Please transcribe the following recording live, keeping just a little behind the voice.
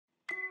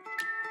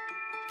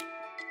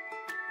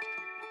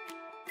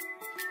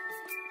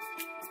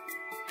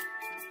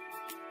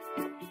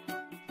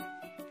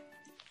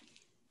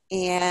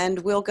And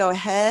we'll go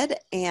ahead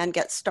and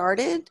get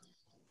started.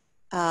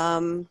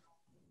 And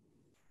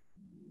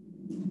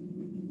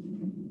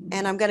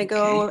I'm going to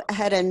go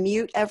ahead and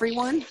mute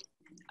everyone.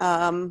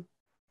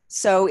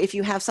 So if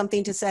you have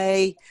something to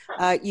say,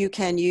 you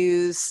can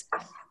use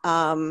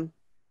the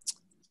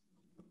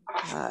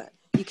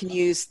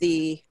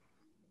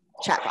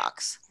chat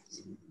box.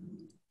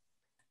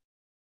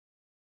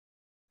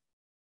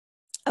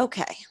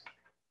 Okay.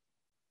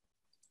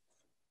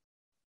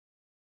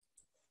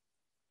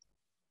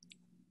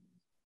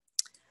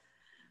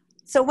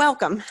 So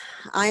welcome.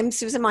 I'm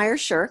Susan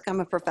Myers-Shirk. I'm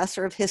a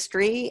professor of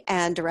history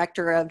and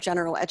director of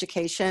general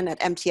education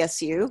at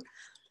MTSU.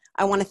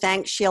 I want to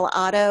thank Sheila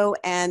Otto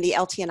and the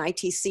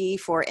LT&ITC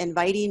for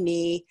inviting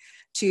me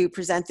to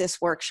present this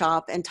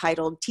workshop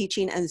entitled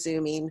Teaching and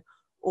Zooming,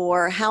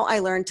 or How I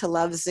Learned to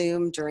Love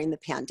Zoom During the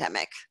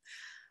Pandemic.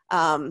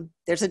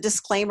 There's a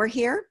disclaimer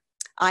here.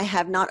 I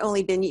have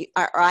only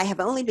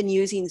been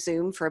using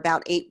Zoom for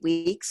about 8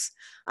 weeks.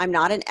 I'm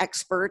not an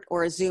expert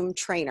or a Zoom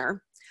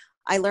trainer.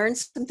 I learned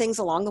some things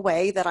along the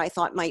way that I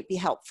thought might be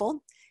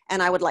helpful,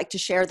 and I would like to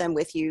share them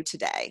with you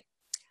today.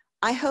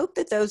 I hope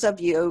that those of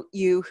you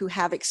who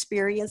have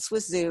experience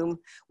with Zoom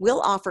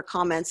will offer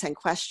comments and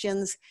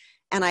questions,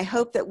 and I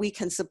hope that we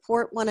can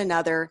support one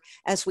another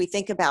as we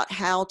think about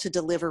how to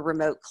deliver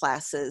remote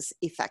classes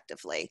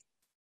effectively.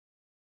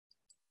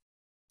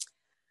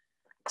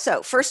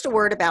 So first, a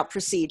word about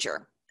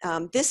procedure.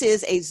 This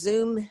is a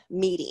Zoom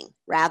meeting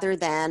rather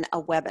than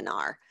a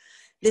webinar.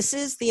 This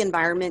is the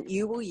environment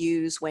you will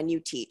use when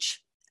you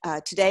teach.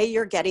 Today,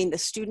 you're getting the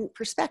student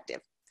perspective.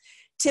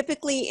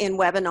 Typically in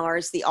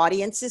webinars, the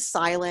audience is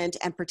silent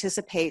and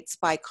participates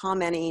by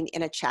commenting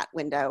in a chat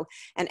window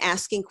and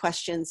asking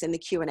questions in the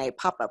Q&A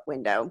pop-up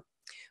window.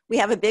 We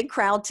have a big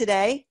crowd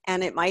today,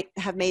 and it might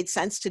have made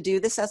sense to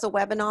do this as a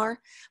webinar,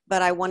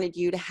 but I wanted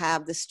you to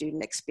have the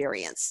student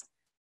experience.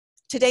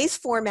 Today's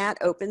format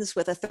opens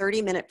with a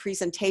 30-minute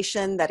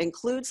presentation that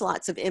includes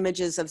lots of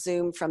images of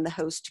Zoom from the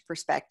host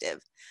perspective.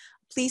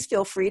 Please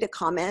feel free to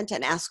comment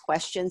and ask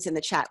questions in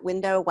the chat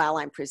window while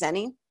I'm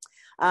presenting.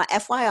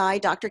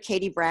 FYI, Dr.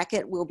 Katie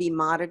Brackett will be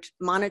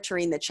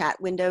monitoring the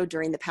chat window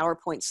during the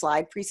PowerPoint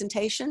slide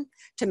presentation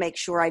to make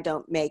sure I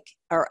don't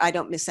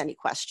miss any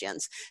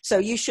questions. So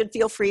you should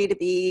feel free to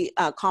be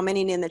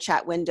commenting in the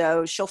chat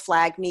window. She'll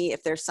flag me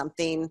if there's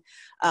something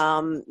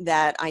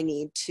that I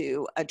need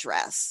to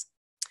address.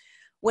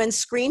 When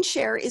screen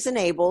share is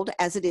enabled,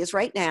 as it is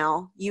right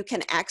now, you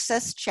can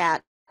access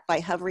chat by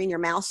hovering your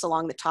mouse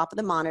along the top of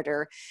the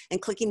monitor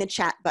and clicking the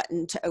chat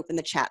button to open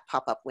the chat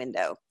pop-up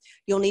window.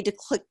 You'll need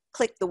to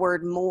click the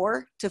word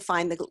more to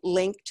find the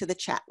link to the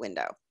chat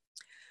window.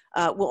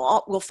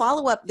 We'll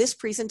follow up this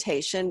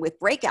presentation with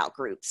breakout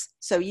groups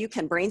so you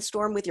can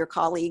brainstorm with your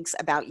colleagues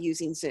about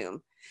using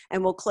Zoom.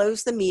 And we'll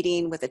close the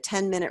meeting with a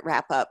 10-minute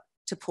wrap-up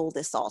to pull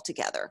this all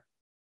together.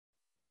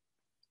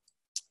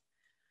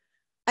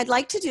 I'd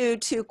like to do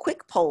 2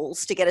 quick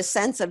polls to get a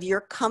sense of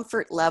your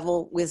comfort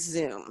level with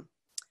Zoom.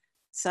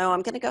 So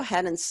I'm going to go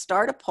ahead and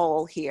start a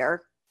poll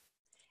here.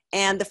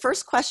 And the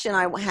first question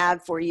I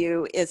have for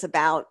you is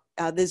about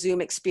your Zoom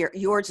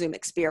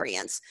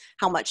experience,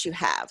 how much you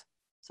have.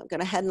 So I'm going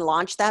to go ahead and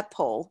launch that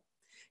poll.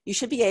 You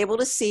should be able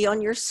to see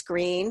on your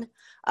screen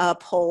a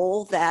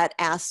poll that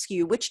asks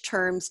you which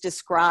terms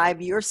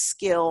describe your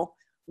skill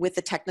with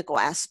the technical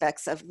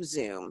aspects of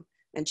Zoom,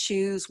 and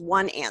choose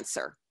one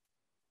answer.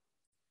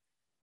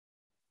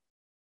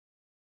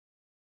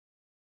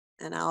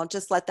 And I'll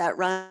just let that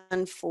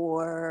run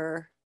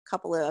for a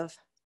couple of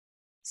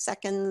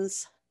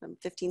seconds,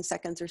 15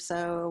 seconds or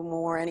so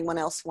more. Anyone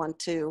else want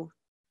to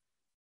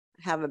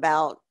have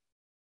about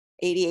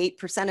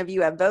 88% of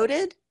you have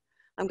voted?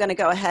 I'm going to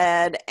go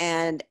ahead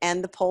and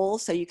end the poll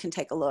so you can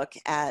take a look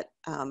at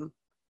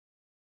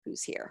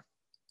who's here.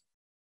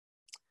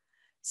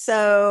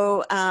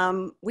 So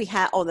we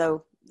have,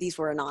 although these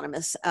were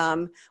anonymous,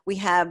 we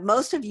have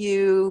most of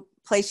you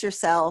place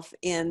yourself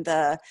in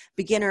the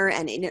beginner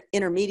and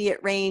intermediate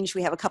range.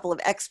 We have a couple of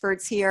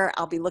experts here.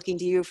 I'll be looking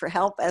to you for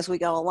help as we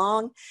go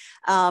along.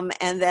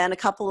 And then a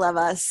couple of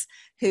us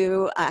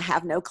who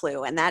have no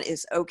clue, and that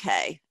is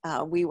okay.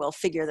 We will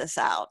figure this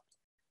out.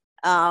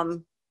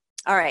 All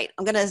right,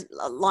 I'm gonna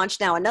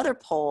launch now another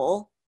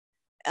poll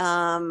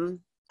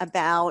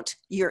about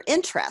your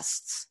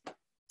interests.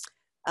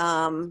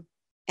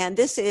 And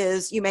this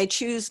is, you may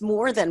choose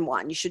more than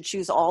one. You should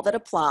choose all that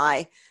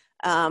apply.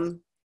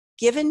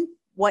 Given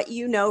what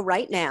you know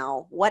right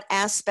now, what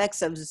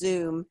aspects of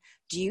Zoom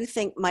do you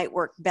think might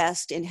work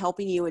best in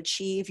helping you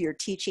achieve your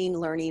teaching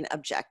learning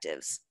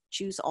objectives?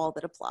 Choose all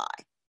that apply.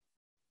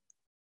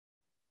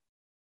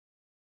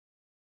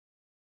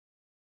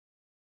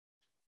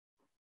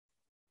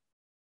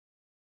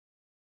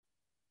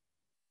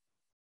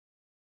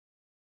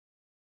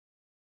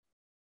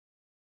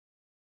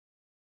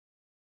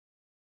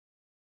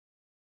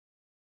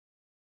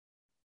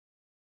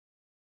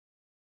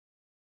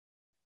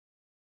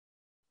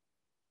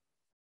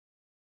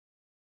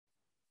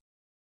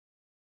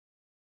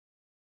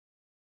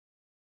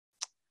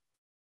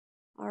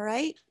 All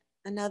right,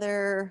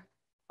 another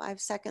 5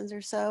 seconds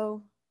or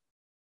so.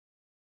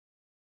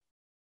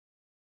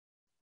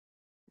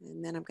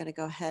 And then I'm going to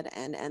go ahead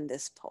and end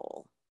this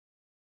poll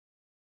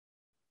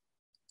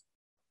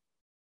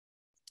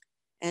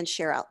and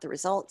share out the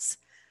results.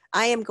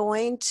 I am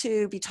going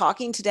to be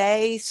talking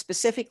today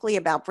specifically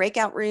about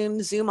breakout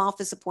rooms, Zoom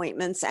office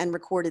appointments, and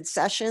recorded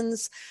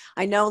sessions.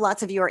 I know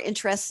lots of you are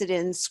interested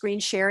in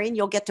screen sharing.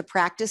 You'll get to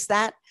practice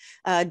that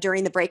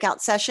during the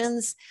breakout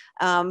sessions,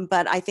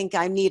 but I think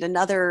I need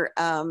another,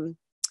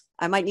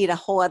 I might need a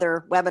whole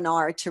other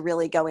webinar to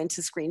really go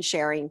into screen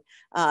sharing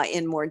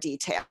in more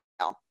detail.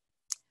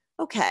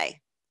 Okay,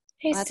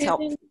 hey, that's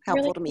Susan, helpful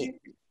really to me.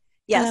 quick.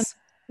 Yes.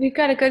 We've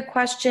got a good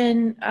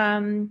question.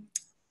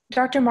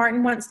 Dr.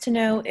 Martin wants to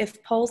know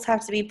if polls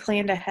have to be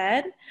planned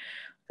ahead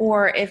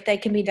or if they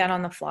can be done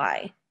on the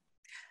fly.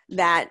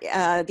 That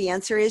the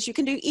answer is you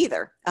can do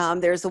either.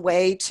 There's a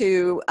way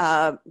to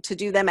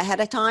do them ahead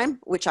of time,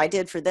 which I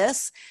did for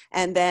this,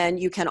 and then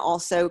you can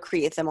also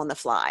create them on the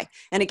fly.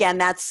 And again,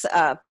 that's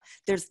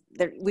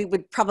we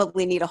would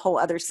probably need a whole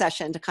other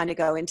session to kind of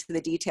go into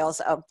the details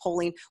of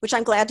polling, which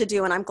I'm glad to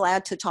do, and I'm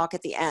glad to talk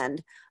at the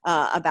end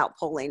about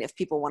polling if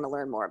people want to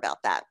learn more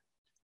about that.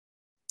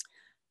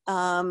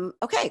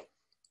 Okay.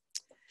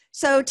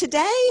 So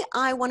today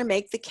I want to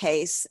make the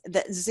case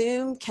that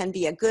Zoom can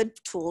be a good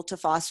tool to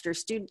foster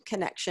student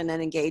connection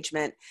and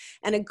engagement,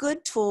 and a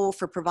good tool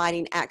for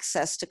providing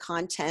access to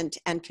content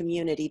and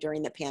community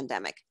during the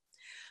pandemic.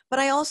 But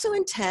I also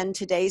intend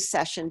today's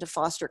session to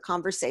foster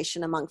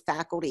conversation among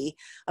faculty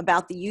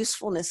about the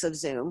usefulness of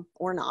Zoom,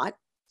 or not,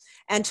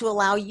 and to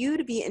allow you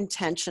to be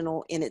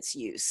intentional in its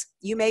use.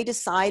 You may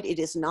decide it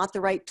is not the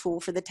right tool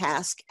for the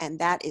task, and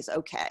that is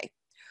okay.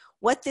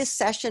 What this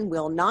session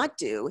will not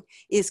do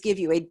is give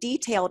you a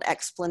detailed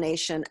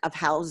explanation of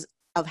how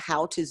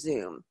to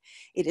Zoom.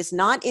 It is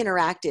not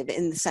interactive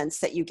in the sense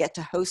that you get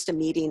to host a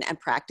meeting and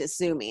practice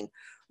Zooming.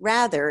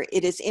 Rather,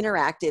 it is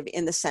interactive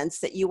in the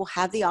sense that you will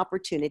have the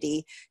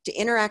opportunity to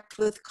interact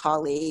with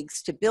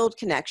colleagues, to build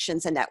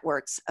connections and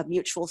networks of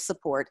mutual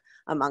support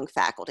among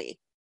faculty.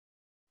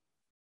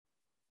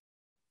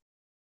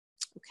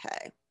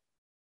 Okay.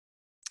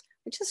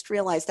 I just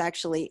realized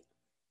actually,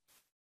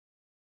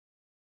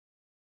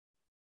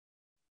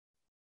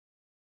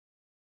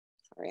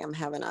 sorry, I'm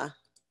having a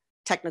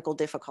technical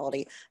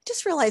difficulty. I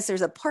just realized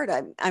there's a part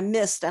I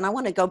missed, and I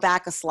want to go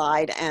back a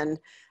slide and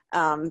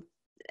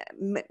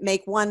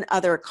make one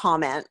other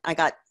comment. I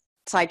got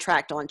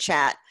sidetracked on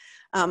chat.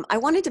 I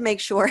wanted to make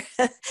sure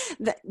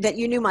that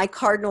you knew my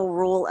cardinal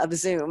rule of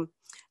Zoom,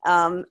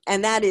 and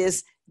that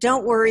is,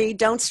 don't worry,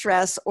 don't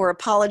stress, or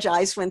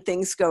apologize when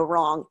things go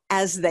wrong,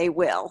 as they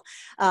will.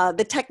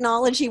 The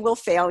technology will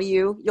fail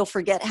you. You'll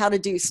forget how to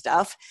do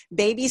stuff.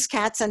 Babies,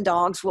 cats, and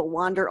dogs will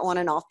wander on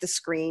and off the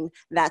screen.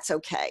 That's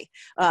okay.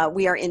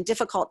 We are in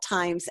difficult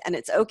times, and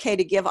it's okay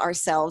to give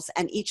ourselves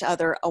and each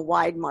other a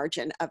wide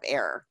margin of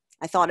error.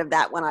 I thought of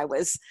that when I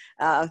was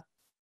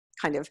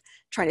kind of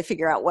trying to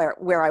figure out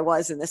where I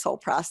was in this whole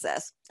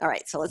process. All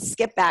right, so let's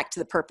skip back to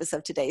the purpose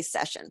of today's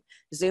session.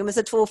 Zoom is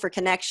a tool for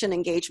connection,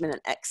 engagement,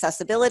 and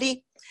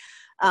accessibility.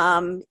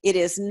 It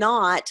is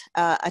not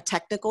a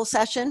technical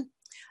session.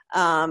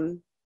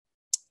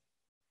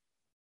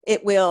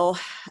 It's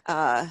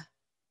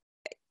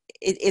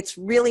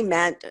really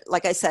meant,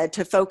 like I said,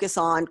 to focus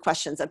on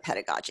questions of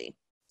pedagogy.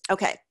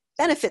 Okay,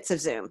 benefits of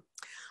Zoom.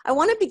 I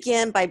want to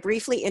begin by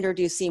briefly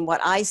introducing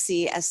what I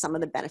see as some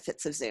of the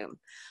benefits of Zoom.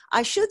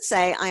 I should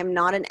say I am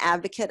not an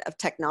advocate of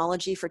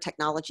technology for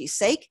technology's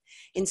sake.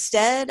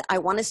 Instead, I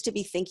want us to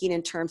be thinking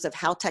in terms of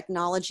how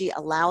technology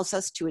allows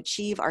us to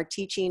achieve our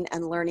teaching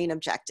and learning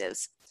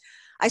objectives.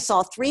 I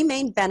saw 3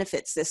 main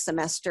benefits this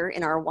semester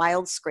in our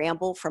wild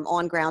scramble from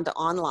on-ground to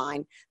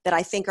online that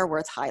I think are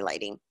worth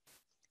highlighting.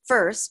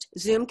 First,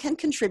 Zoom can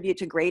contribute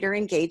to greater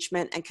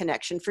engagement and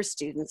connection for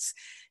students.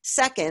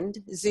 Second,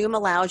 Zoom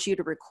allows you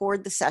to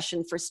record the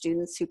session for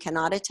students who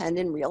cannot attend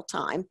in real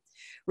time.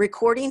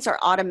 Recordings are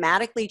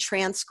automatically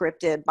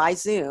transcribed by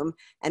Zoom,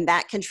 and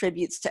that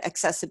contributes to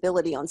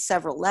accessibility on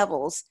several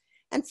levels.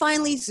 And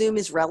finally, Zoom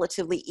is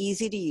relatively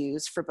easy to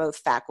use for both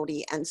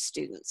faculty and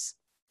students.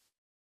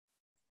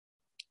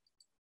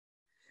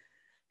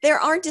 There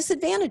are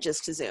disadvantages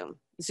to Zoom.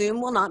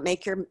 Zoom will not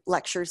make your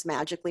lectures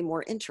magically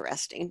more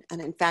interesting,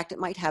 and in fact, it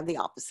might have the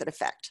opposite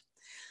effect.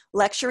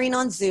 Lecturing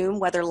on Zoom,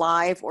 whether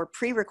live or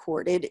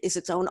pre-recorded, is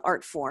its own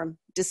art form,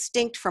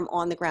 distinct from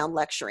on-the-ground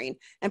lecturing,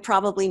 and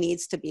probably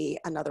needs to be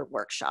another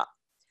workshop.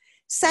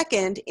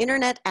 Second,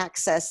 internet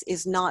access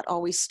is not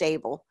always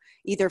stable,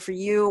 either for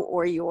you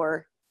or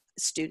your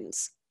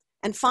students.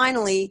 And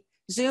finally,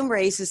 Zoom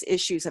raises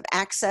issues of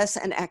access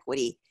and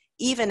equity,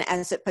 even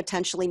as it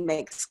potentially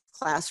makes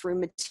classroom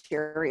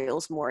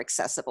materials more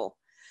accessible.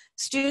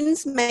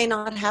 Students may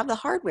not have the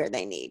hardware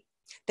they need.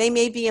 They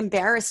may be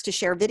embarrassed to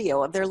share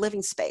video of their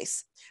living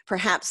space.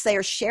 Perhaps they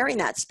are sharing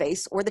that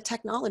space or the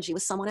technology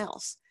with someone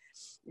else.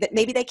 That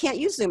maybe they can't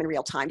use Zoom in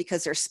real time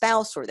because their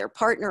spouse or their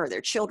partner or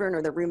their children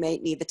or their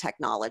roommate need the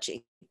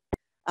technology.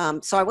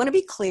 So I want to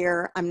be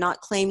clear, I'm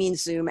not claiming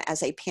Zoom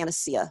as a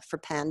panacea for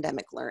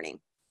pandemic learning.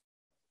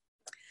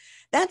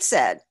 That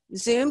said,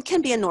 Zoom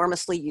can be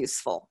enormously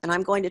useful, and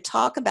I'm going to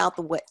talk about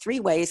the 3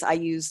 ways I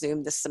use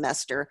Zoom this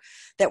semester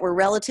that were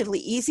relatively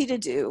easy to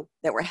do,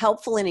 that were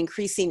helpful in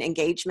increasing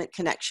engagement,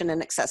 connection,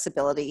 and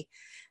accessibility,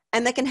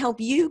 and that can help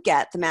you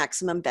get the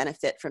maximum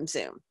benefit from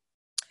Zoom.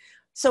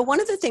 So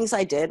one of the things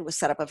I did was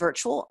set up a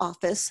virtual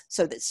office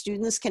so that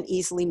students can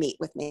easily meet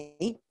with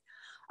me.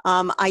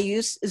 I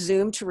used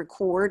Zoom to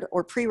record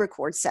or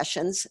pre-record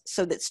sessions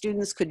so that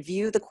students could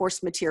view the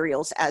course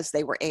materials as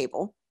they were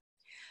able.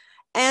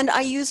 And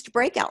I used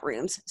breakout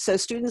rooms so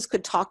students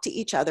could talk to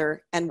each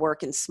other and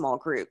work in small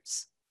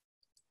groups.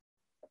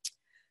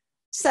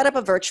 Set up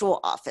a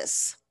virtual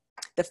office,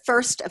 the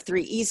first of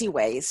 3 easy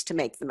ways to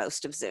make the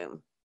most of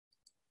Zoom.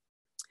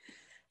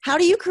 How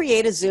do you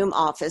create a Zoom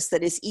office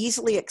that is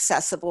easily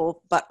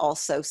accessible but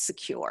also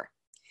secure?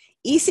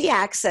 Easy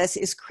access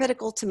is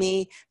critical to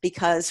me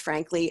because,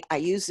 frankly, I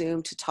use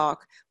Zoom to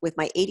talk with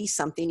my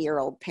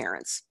 80-something-year-old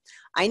parents.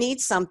 I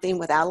need something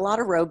without a lot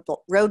of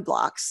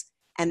roadblocks,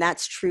 and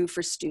that's true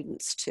for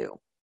students too.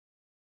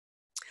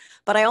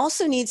 But I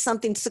also need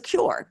something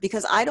secure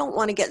because I don't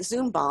want to get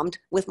Zoom bombed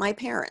with my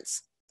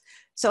parents.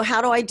 So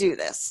how do I do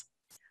this?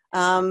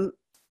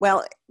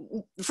 Well,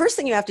 the first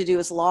thing you have to do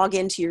is log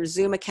into your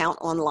Zoom account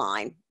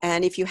online.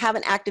 And if you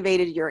haven't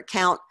activated your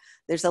account,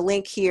 there's a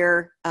link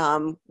here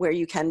where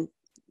you can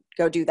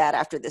go do that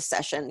after this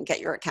session and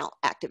get your account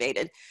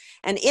activated.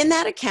 And in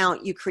that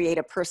account, you create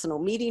a personal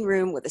meeting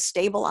room with a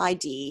stable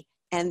ID,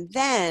 and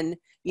then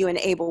you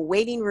enable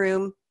waiting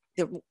room,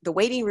 the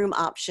waiting room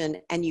option,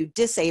 and you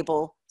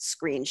disable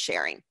screen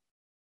sharing.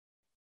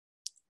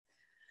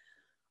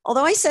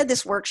 Although I said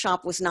this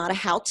workshop was not a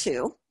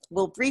how-to,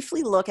 we'll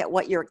briefly look at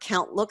what your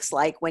account looks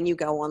like when you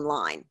go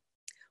online.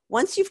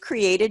 Once you've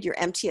created your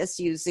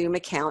MTSU Zoom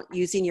account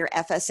using your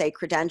FSA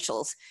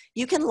credentials,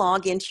 you can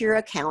log into your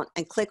account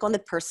and click on the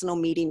Personal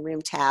Meeting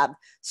Room tab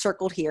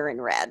circled here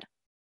in red.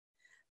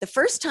 The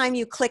first time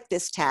you click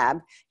this tab,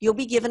 you'll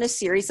be given a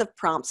series of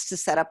prompts to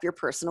set up your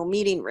personal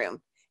meeting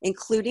room,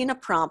 including a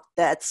prompt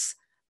that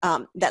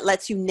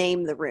lets you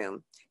name the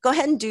room. Go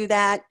ahead and do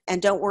that,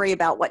 and don't worry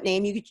about what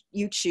name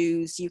you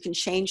choose. You can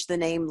change the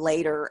name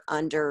later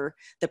under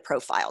the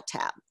Profile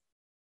tab.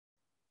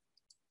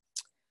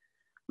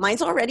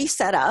 Mine's already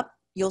set up.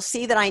 You'll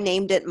see that I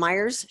named it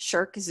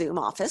Myers-Shirk Zoom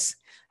Office.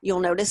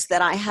 You'll notice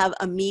that I have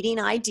a meeting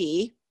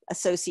ID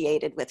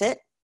associated with it,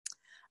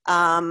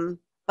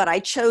 but I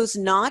chose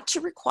not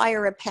to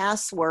require a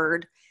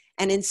password,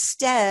 and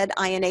instead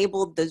I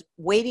enabled the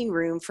waiting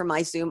room for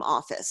my Zoom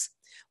office.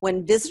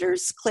 When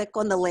visitors click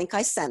on the link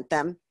I sent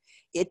them,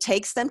 it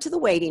takes them to the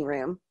waiting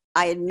room.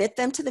 I admit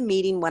them to the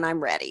meeting when I'm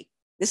ready.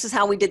 This is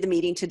how we did the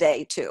meeting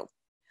today too.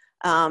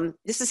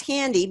 This is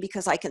handy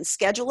because I can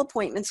schedule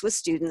appointments with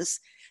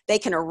students. They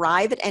can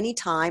arrive at any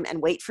time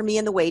and wait for me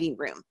in the waiting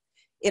room.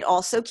 It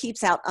also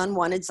keeps out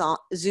unwanted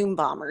Zoom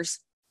bombers.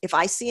 If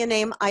I see a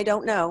name I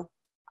don't know,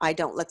 I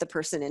don't let the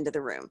person into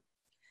the room.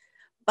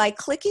 By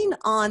clicking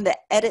on the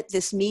Edit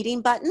This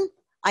Meeting button,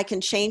 I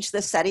can change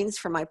the settings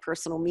for my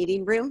personal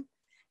meeting room.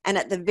 And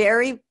at the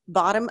very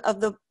bottom of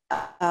the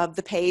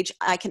page,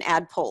 I can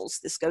add polls.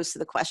 This goes to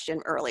the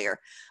question earlier.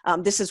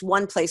 This is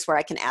one place where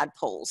I can add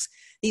polls.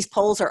 These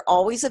polls are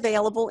always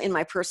available in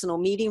my personal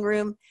meeting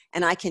room,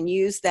 and I can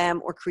use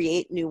them or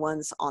create new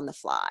ones on the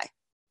fly.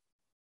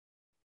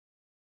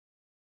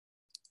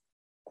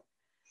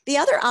 The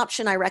other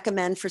option I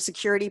recommend for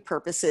security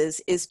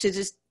purposes is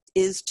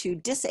to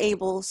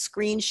disable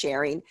screen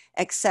sharing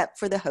except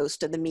for the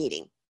host of the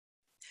meeting.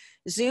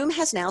 Zoom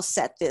has now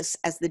set this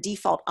as the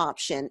default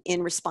option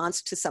in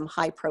response to some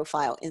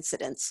high-profile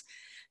incidents.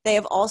 They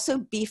have also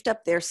beefed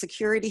up their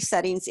security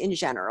settings in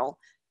general.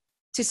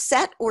 To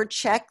set or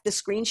check the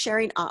screen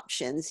sharing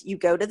options, you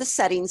go to the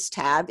Settings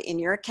tab in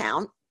your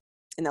account,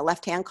 in the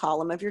left-hand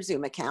column of your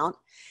Zoom account,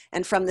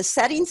 and from the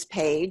Settings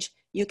page,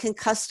 you can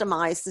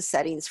customize the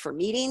settings for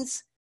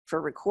meetings,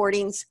 for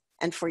recordings,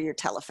 and for your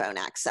telephone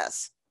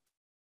access.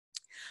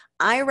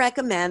 I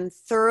recommend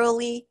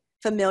thoroughly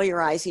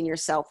familiarizing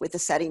yourself with the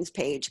settings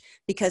page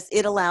because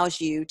it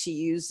allows you to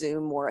use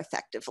Zoom more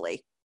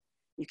effectively.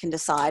 You can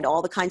decide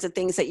all the kinds of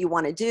things that you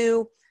want to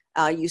do.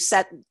 You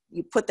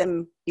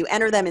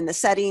enter them in the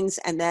settings,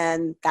 and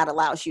then that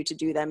allows you to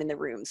do them in the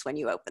rooms when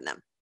you open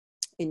them.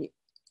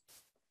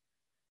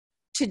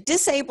 To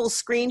disable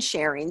screen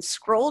sharing,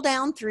 scroll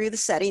down through the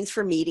settings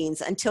for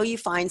meetings until you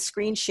find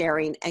screen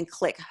sharing and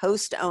click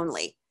Host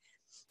Only.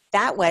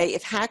 That way,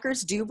 if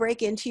hackers do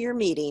break into your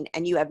meeting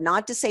and you have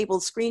not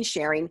disabled screen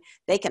sharing,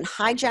 they can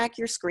hijack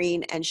your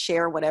screen and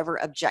share whatever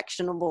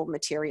objectionable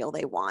material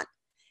they want.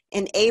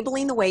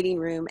 Enabling the waiting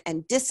room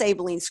and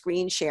disabling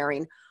screen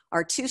sharing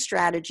are 2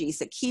 strategies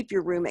that keep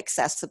your room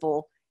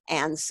accessible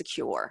and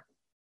secure.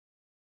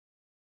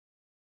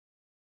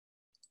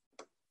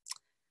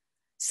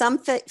 Some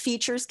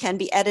features can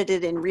be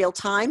edited in real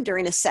time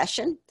during a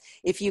session.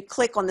 If you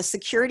click on the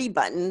security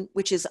button,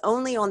 which is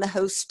only on the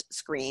host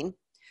screen,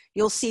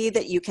 you'll see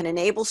that you can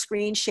enable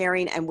screen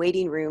sharing and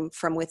waiting room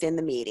from within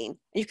the meeting.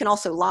 You can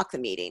also lock the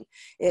meeting.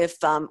 If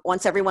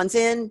once everyone's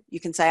in, you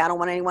can say, I don't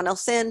want anyone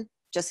else in,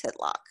 just hit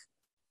lock.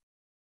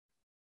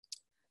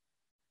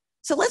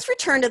 So let's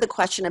return to the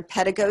question of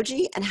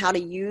pedagogy and how to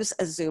use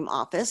a Zoom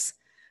office.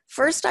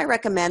 First, I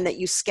recommend that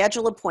you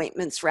schedule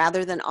appointments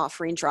rather than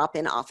offering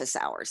drop-in office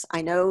hours.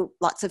 I know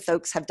lots of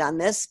folks have done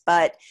this,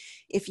 but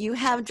if you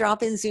have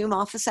drop-in Zoom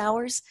office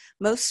hours,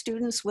 most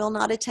students will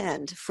not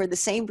attend for the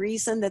same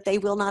reason that they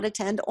will not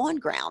attend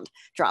on-ground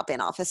drop-in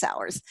office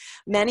hours.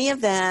 Many of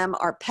them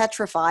are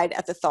petrified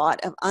at the thought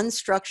of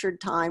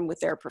unstructured time with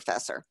their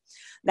professor.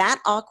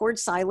 That awkward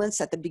silence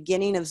at the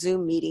beginning of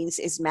Zoom meetings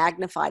is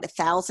magnified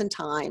 1,000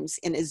 times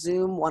in a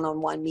Zoom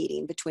one-on-one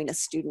meeting between a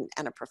student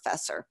and a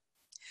professor.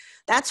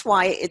 That's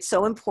why it's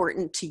so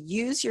important to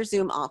use your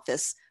Zoom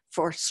office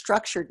for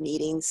structured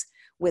meetings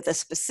with a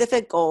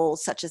specific goal,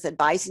 such as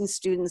advising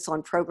students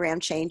on program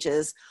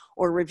changes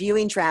or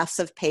reviewing drafts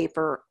of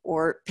papers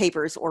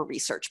or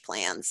research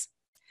plans.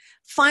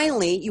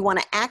 Finally, you want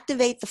to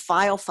activate the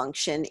file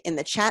function in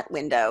the chat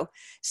window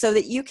so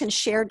that you can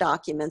share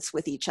documents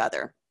with each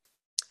other.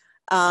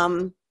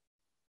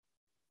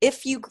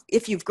 If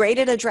you've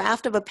graded a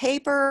draft of a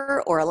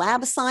paper or a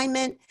lab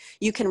assignment,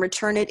 you can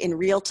return it in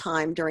real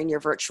time during your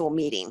virtual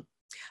meeting.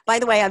 By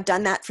the way, I've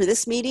done that for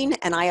this meeting,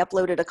 and I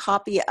uploaded a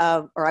copy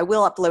of, or I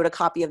will upload a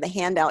copy of the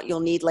handout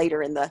you'll need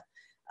later in the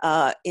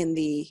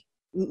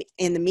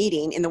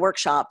meeting, in the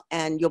workshop,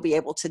 and you'll be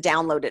able to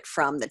download it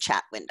from the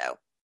chat window.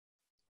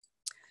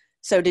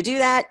 So to do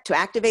that, to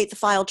activate the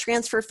file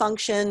transfer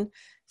function,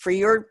 for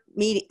your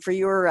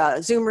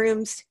Zoom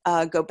rooms,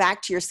 go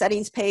back to your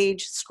settings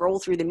page, scroll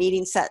through the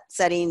meeting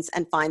settings,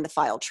 and find the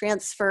file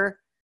transfer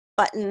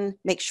button.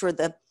 Make sure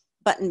the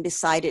button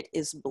beside it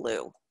is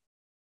blue.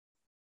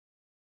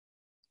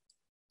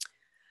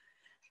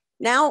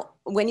 Now,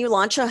 when you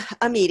launch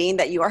a meeting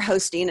that you are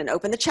hosting and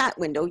open the chat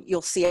window,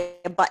 you'll see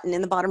a button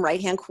in the bottom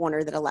right-hand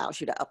corner that allows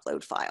you to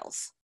upload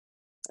files.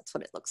 That's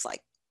what it looks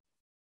like.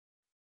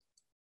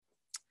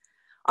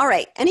 All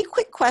right, any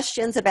quick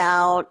questions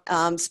about,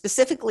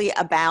 specifically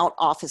about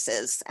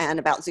offices and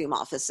about Zoom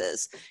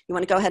offices? You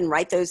want to go ahead and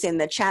write those in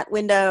the chat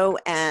window,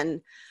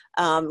 and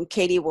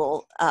Katie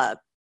will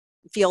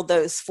field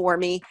those for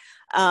me.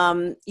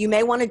 You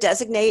may want to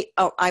designate,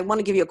 I want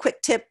to give you a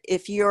quick tip.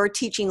 If you're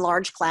teaching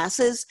large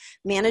classes,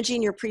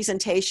 managing your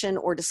presentation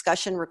or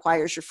discussion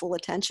requires your full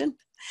attention.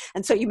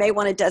 And so you may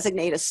want to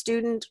designate a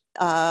student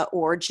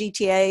or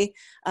GTA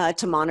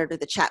to monitor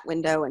the chat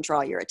window and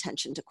draw your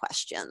attention to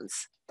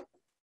questions.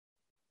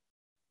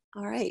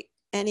 All right,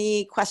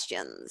 any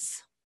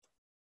questions?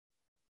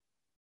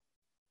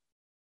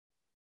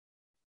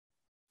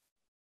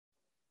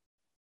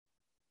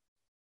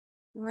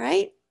 All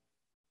right.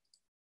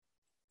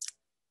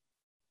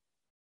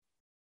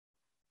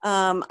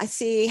 I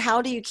see,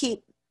 how do you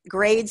keep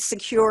grades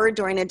secure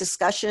during a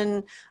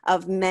discussion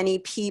of many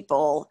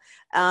people?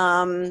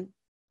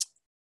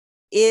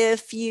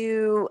 If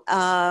you,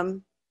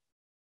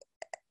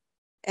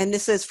 and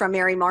this is from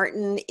Mary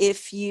Martin,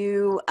 if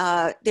you,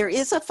 there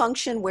is a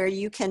function where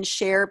you can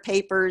share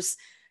papers,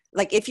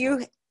 like if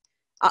you,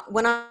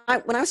 when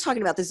I was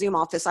talking about the Zoom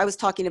office, I was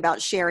talking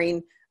about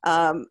sharing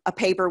a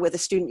paper with a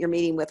student you're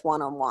meeting with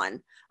one-on-one.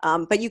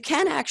 But you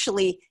can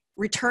actually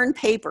return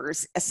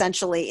papers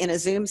essentially in a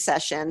Zoom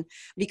session,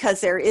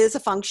 because there is a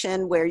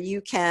function where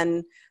you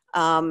can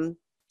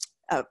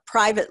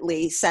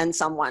privately send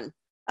someone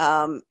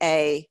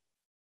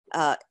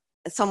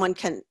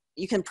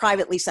you can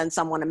privately send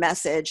someone a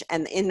message,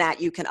 and in that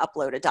you can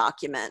upload a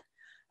document.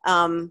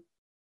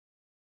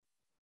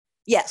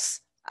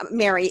 Yes,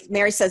 Mary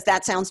says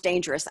that sounds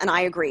dangerous, and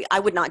I agree. I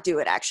would not do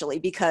it actually,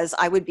 because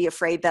I would be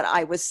afraid that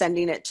I was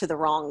sending it to the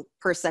wrong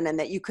person and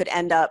that you could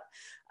end up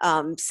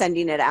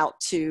sending it out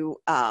to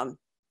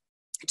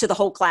the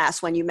whole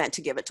class when you meant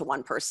to give it to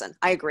one person.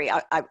 I agree.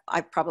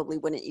 I probably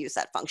wouldn't use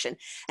that function.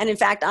 And in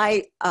fact,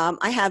 I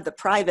have the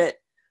private,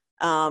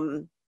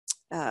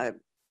 I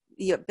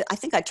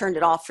think I turned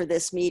it off for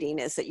this meeting,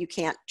 is that you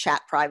can't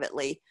chat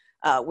privately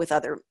with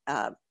other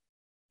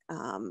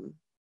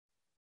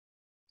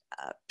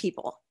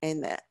people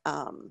in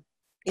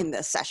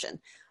the session.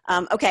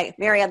 Okay,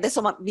 Mary, this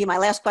will be my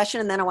last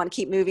question, and then I want to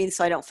keep moving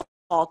so I don't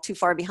fall too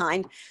far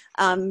behind.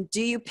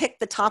 Do you pick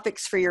the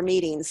topics for your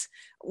meetings?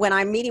 When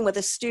I'm meeting with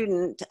a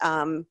student,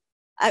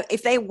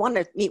 if they want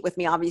to meet with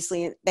me,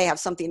 obviously they have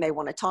something they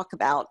want to talk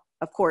about,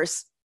 of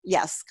course,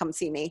 yes, come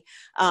see me.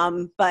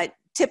 But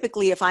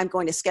typically, if I'm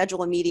going to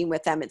schedule a meeting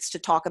with them, it's to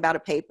talk about a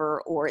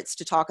paper or it's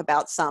to talk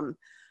about some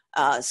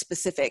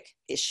specific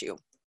issue.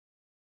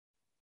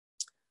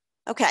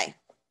 Okay.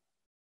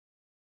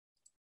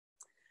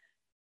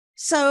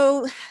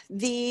 So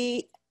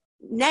the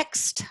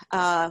next,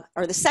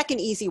 or the second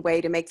easy way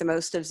to make the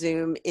most of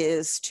Zoom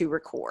is to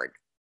record.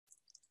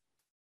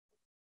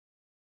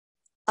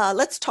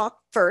 Let's talk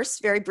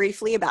first very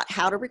briefly about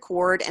how to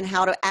record and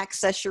how to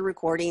access your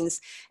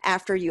recordings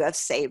after you have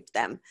saved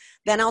them.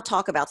 Then I'll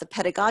talk about the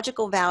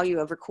pedagogical value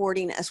of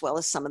recording as well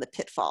as some of the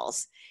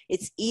pitfalls.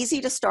 It's easy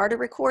to start a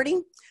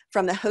recording.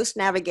 From the host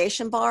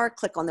navigation bar,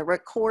 click on the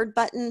record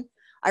button.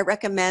 I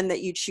recommend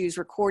that you choose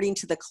recording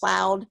to the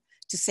cloud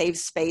to save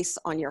space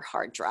on your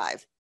hard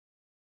drive.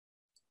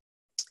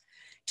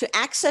 To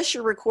access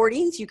your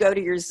recordings, you go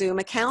to your Zoom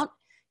account.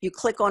 You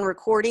click on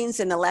recordings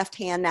in the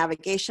left-hand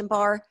navigation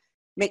bar.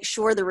 Make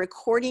sure the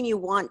recording you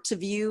want to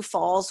view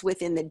falls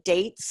within the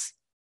dates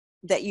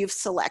that you've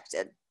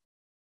selected.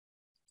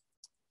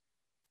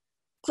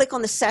 Click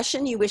on the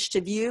session you wish to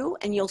view,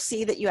 and you'll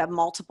see that you have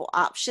multiple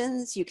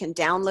options. You can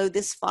download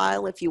this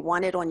file if you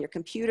want it on your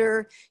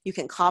computer. You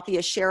can copy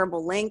a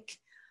shareable link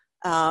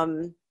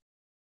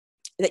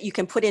that you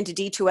can put into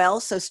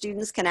D2L so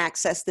students can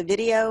access the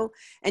video,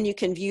 and you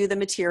can view the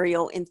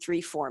material in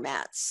 3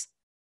 formats.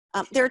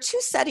 There are 2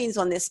 settings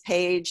on this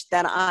page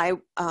that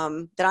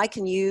I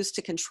can use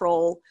to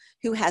control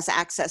who has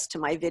access to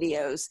my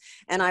videos,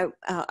 and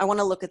I want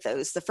to look at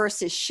those. The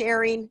first is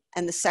sharing,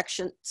 and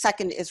the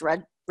second is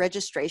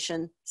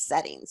registration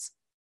settings.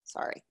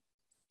 Sorry.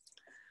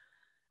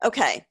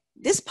 Okay,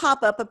 this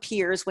pop-up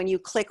appears when you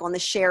click on the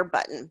share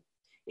button.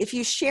 If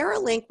you share a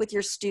link with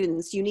your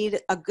students, you need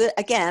a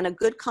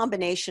good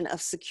combination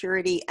of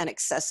security and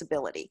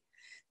accessibility.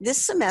 This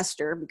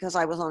semester, because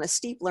I was on a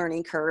steep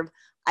learning curve,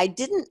 I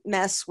didn't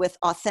mess with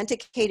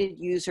authenticated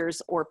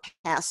users or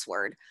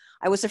password.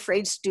 I was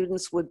afraid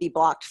students would be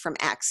blocked from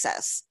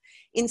access.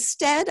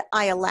 Instead,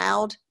 I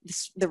allowed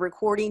the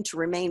recording to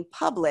remain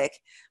public,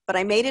 but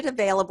I made it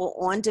available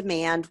on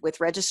demand with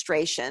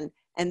registration,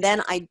 and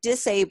then I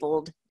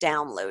disabled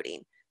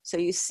downloading. So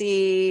you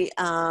see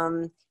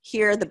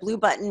here, the blue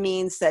button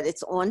means that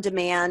it's on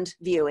demand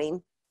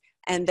viewing,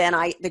 and then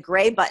the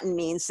gray button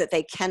means that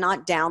they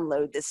cannot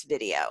download this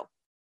video.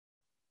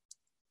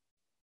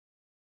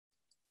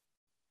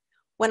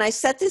 When I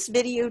set this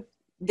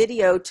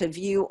video to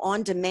view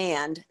on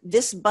demand,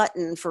 this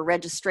button for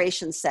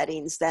registration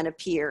settings then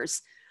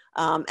appears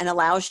and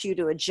allows you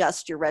to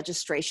adjust your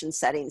registration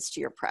settings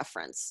to your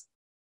preference.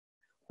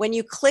 When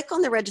you click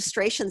on the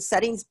registration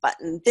settings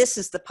button, this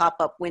is the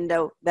pop-up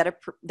window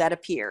that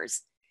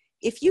appears.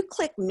 If you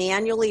click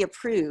manually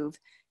approve,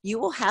 you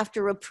will have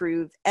to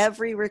approve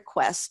every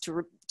request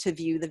to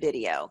view the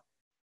video.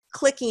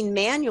 Clicking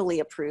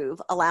manually approve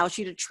allows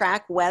you to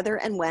track whether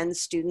and when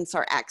students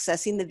are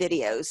accessing the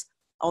videos,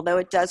 although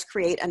it does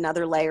create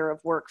another layer of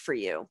work for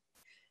you.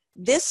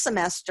 This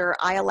semester,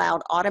 I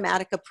allowed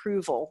automatic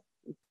approval,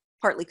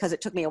 partly because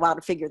it took me a while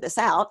to figure this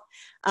out,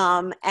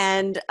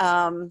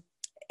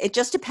 it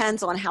just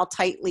depends on how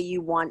tightly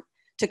you want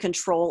to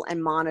control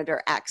and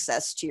monitor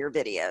access to your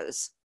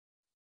videos.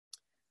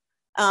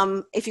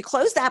 If you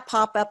close that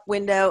pop-up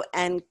window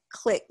and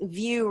click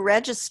View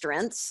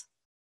Registrants,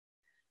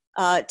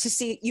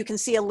 you can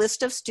see a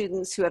list of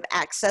students who have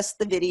accessed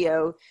the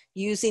video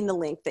using the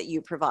link that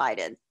you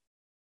provided.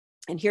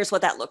 And here's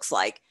what that looks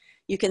like.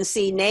 You can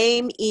see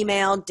name,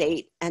 email,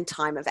 date, and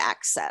time of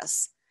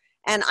access.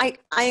 And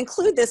I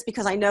include this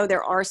because I know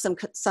there are some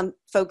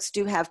folks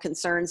do have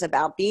concerns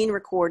about being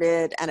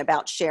recorded and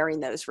about sharing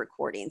those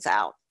recordings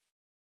out.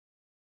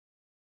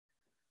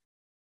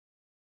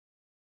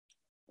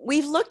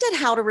 We've looked at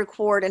how to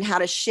record and how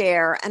to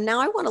share, and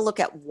now I want to look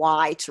at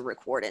why to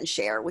record and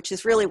share, which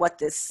is really what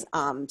this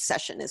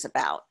session is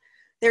about.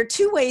 There are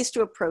 2 ways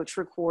to approach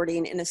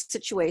recording in a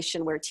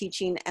situation where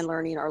teaching and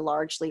learning are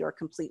largely or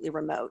completely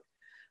remote.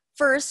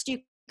 First, you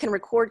can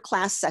record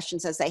class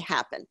sessions as they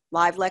happen,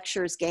 live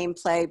lectures,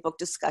 gameplay, book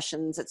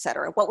discussions,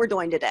 etc., what we're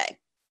doing today.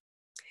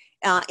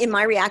 In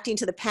my Reacting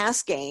to the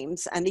Past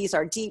games, and these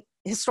are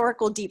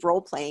historical deep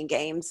role-playing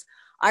games,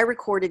 I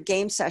recorded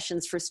game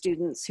sessions for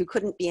students who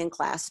couldn't be in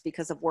class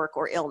because of work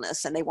or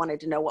illness, and they wanted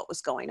to know what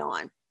was going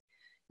on.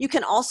 You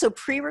can also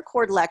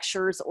pre-record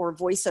lectures or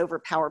voice over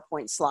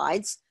PowerPoint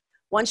slides.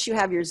 Once you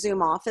have your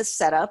Zoom office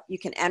set up, you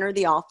can enter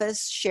the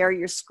office, share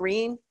your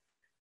screen,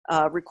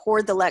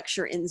 record the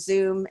lecture in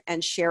Zoom,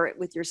 and share it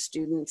with your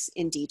students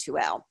in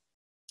D2L.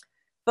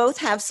 Both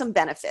have some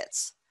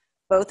benefits.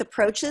 Both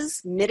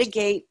approaches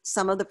mitigate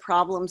some of the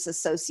problems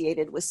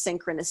associated with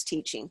synchronous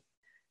teaching.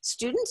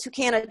 Students who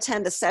can't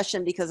attend a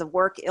session because of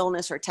work,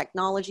 illness, or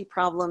technology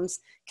problems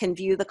can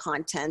view the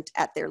content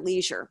at their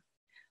leisure.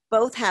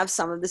 Both have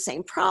some of the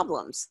same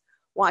problems.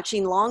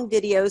 Watching long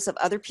videos of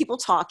other people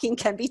talking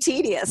can be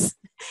tedious,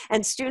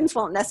 and students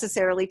won't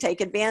necessarily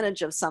take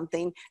advantage of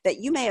something that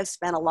you may have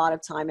spent a lot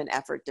of time and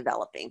effort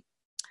developing.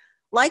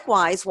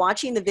 Likewise,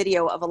 watching the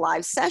video of a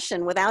live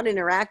session without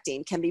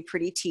interacting can be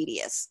pretty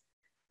tedious.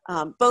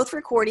 Both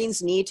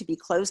recordings need to be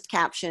closed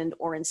captioned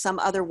or in some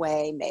other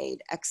way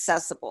made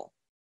accessible.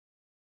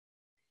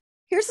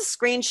 Here's a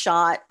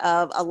screenshot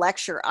of a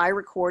lecture I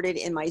recorded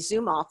in my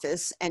Zoom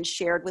office and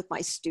shared with my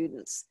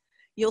students.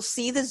 You'll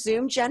see the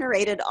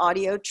Zoom-generated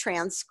audio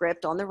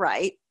transcript on the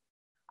right.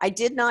 I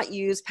did not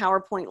use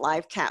PowerPoint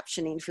live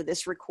captioning for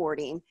this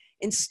recording.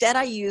 Instead,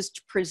 I used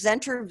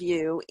presenter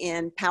view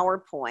in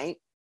PowerPoint,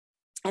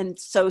 and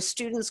so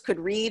students could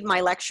read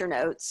my lecture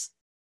notes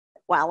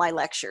while I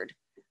lectured.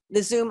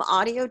 The Zoom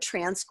audio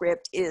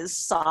transcript is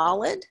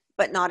solid,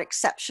 but not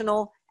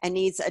exceptional, and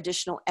needs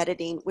additional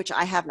editing, which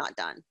I have not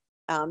done.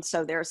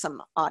 So there are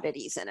some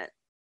oddities in it.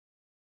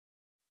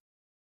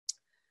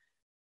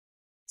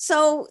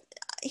 So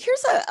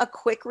here's a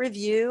quick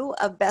review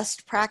of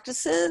best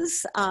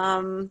practices.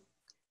 And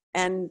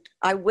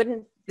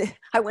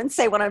I wouldn't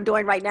say what I'm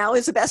doing right now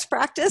is a best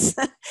practice,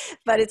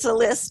 but it's a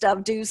list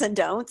of do's and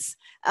don'ts.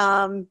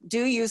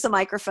 Do use a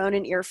microphone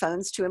and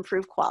earphones to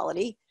improve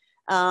quality.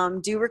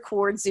 Do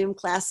record Zoom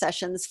class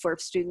sessions for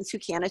students who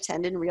can't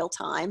attend in real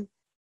time.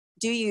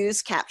 Do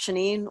use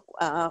captioning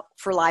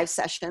for live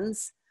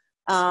sessions.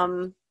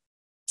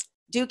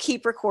 Do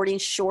keep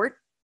recordings short,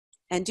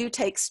 and do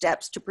take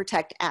steps to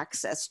protect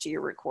access to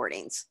your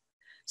recordings.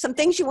 Some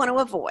things you want to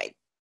avoid.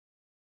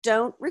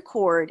 Don't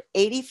record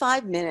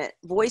 85-minute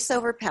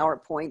voiceover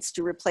PowerPoints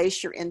to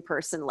replace your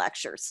in-person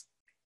lectures.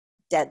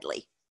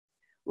 Deadly.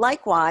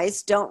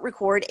 Likewise, don't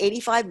record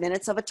 85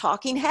 minutes of a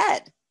talking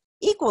head.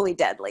 Equally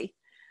deadly.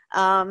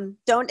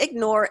 Don't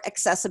ignore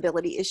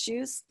accessibility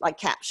issues like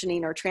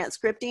captioning or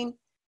transcripting.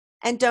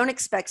 And don't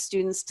expect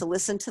students to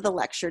listen to the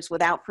lectures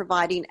without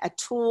providing a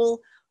tool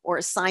or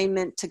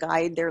assignment to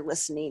guide their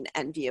listening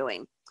and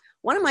viewing.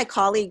 One of my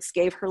colleagues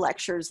gave her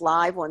lectures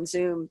live on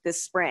Zoom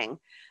this spring,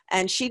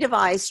 and she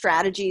devised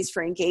strategies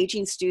for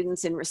engaging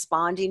students in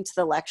responding to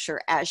the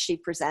lecture as she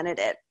presented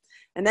it.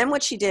 And then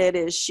what she did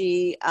is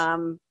she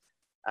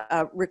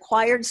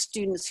required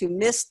students who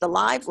missed the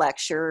live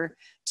lecture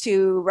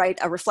to write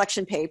a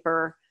reflection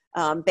paper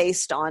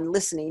based on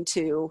listening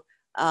to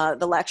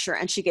the lecture,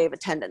 and she gave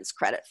attendance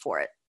credit for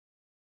it.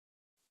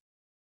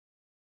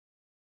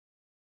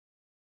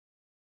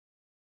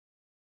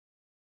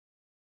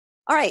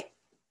 All right,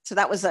 so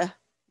that was a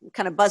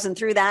kind of buzzing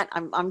through that.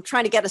 I'm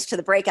trying to get us to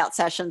the breakout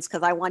sessions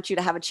because I want you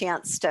to have a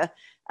chance to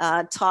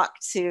talk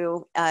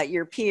to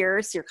your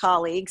peers, your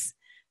colleagues.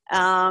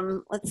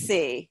 Let's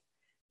see,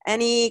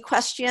 any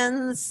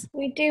questions?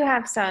 We do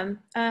have some.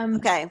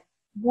 Okay.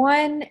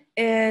 One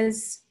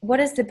is,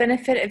 what is the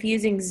benefit of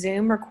using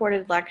Zoom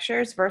recorded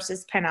lectures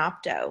versus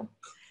Panopto?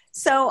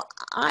 So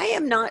I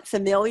am not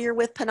familiar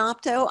with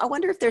Panopto. I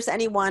wonder if there's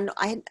anyone,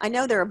 I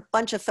know there are a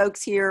bunch of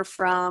folks here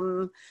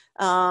from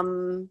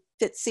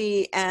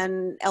FTSE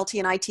and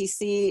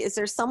LT&ITC. Is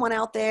there someone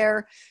out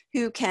there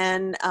who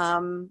can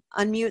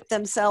unmute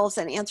themselves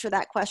and answer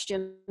that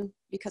question?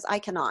 Because I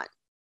cannot.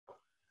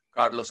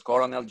 Carlos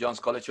Coronel,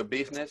 Jones College of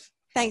Business.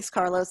 Thanks,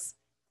 Carlos.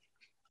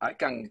 I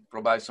can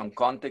provide some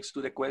context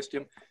to the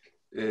question.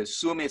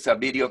 Zoom is a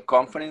video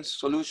conference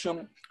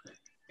solution.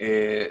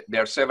 There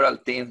are several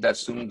things that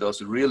Zoom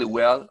does really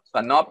well.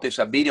 Panopto is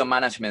a video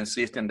management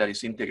system that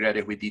is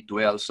integrated with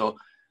D2L. So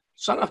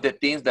some of the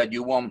things that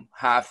you won't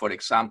have, for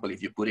example,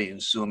 if you put it in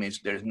Zoom,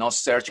 is there's no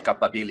search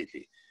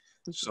capability.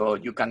 So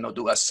you cannot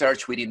do a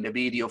search within the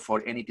video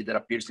for anything that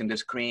appears in the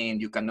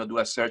screen. You cannot do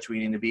a search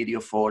within the video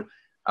for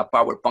a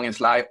PowerPoint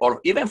slide, or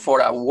even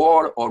for a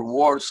word or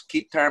words,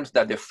 key terms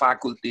that the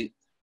faculty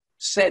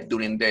said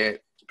during the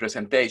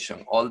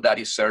presentation. All that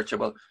is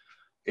searchable.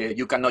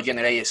 You cannot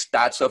generate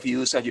stats of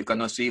users. You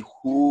cannot see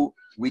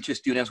which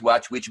students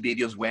watch which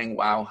videos, when,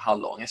 wow, how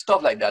long, and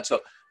stuff like that. So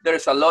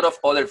there's a lot of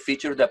other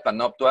features that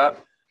Panopto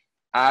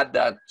add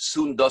that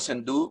Zoom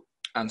doesn't do.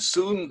 And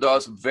Zoom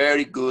does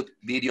very good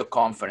video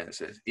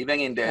conferences. Even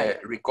in the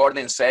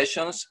recording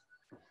sessions,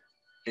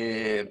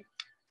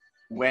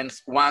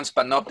 once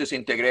Panopto is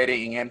integrated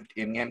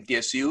in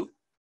MTSU,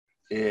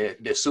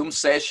 the Zoom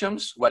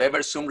sessions,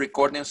 whatever Zoom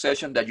recording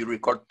session that you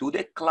record to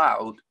the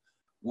cloud,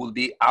 will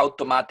be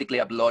automatically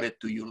uploaded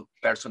to your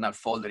personal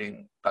folder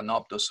in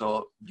Panopto.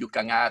 So you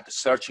can add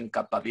searching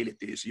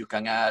capabilities, you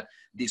can add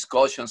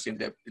discussions in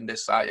the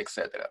site,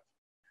 etc.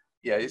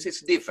 Yeah, this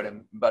is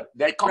different, but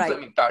they're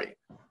complementary.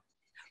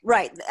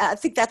 Right. I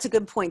think that's a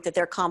good point, that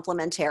they're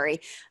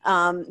complementary,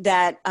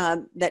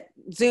 that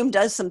Zoom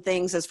does some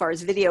things as far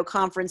as video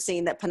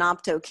conferencing that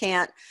Panopto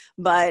can't,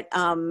 but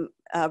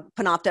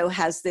Panopto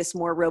has this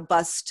more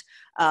robust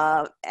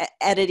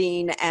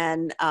editing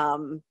and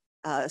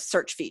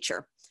search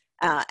feature.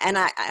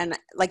 And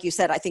like you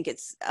said, I think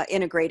it's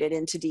integrated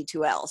into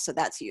D2L, so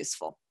that's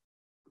useful.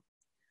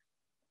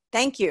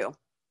 Thank you.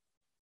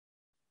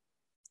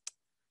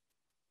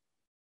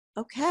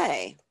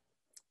 Okay.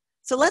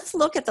 So let's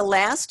look at the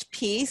last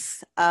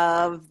piece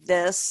of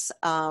this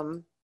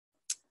that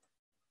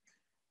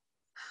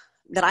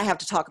I have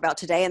to talk about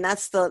today, and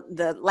that's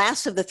the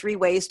last of the 3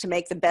 ways to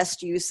make the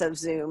best use of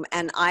Zoom.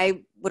 And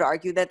I would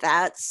argue that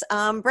that's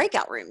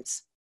breakout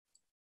rooms.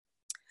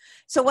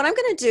 So what I'm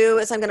going to do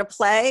is I'm going to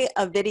play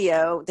a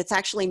video that's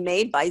actually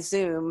made by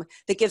Zoom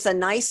that gives a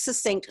nice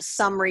succinct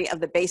summary of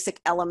the basic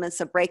elements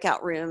of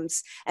breakout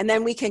rooms, and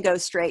then we can go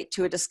straight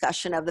to a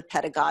discussion of the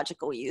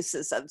pedagogical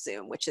uses of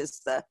Zoom, which is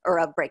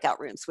of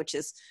breakout rooms, which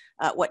is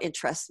what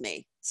interests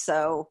me.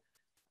 So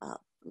let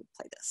me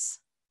play this.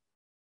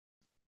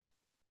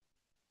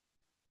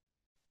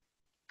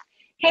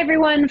 Hey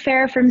everyone,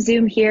 Farah from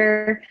Zoom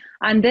here.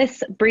 On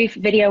this brief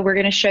video, we're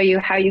going to show you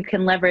how you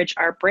can leverage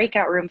our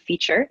breakout room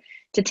feature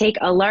to take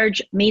a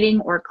large meeting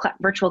or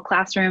virtual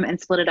classroom and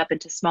split it up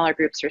into smaller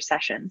groups or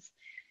sessions.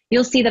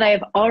 You'll see that I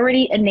have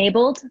already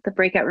enabled the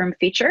breakout room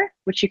feature,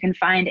 which you can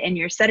find in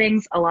your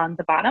settings along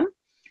the bottom.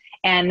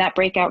 And that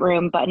breakout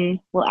room button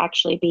will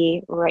actually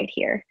be right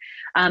here.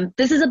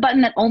 This is a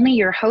button that only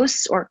your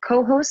hosts or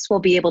co-hosts will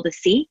be able to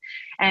see.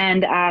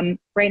 And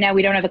right now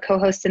we don't have a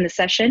co-host in the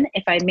session.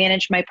 If I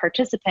manage my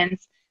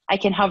participants, I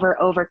can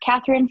hover over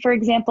Catherine, for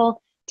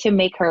example, to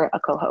make her a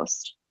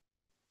co-host.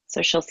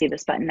 So she'll see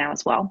this button now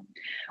as well.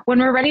 When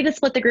we're ready to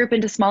split the group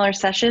into smaller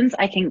sessions,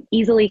 I can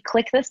easily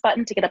click this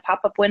button to get a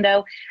pop-up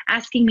window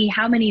asking me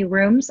how many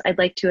rooms I'd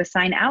like to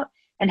assign out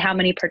and how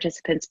many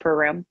participants per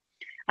room.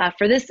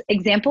 For this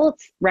example,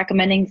 it's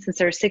recommending, since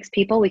there are 6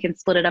 people, we can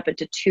split it up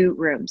into 2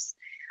 rooms.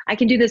 I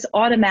can do this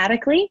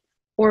automatically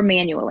or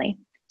manually.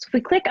 So if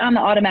we click on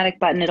the automatic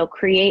button,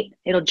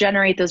 it'll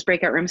generate those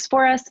breakout rooms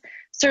for us.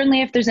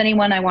 Certainly if there's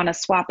anyone I want to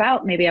swap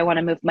out, maybe I want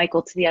to move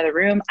Michael to the other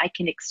room, I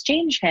can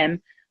exchange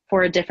him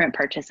for a different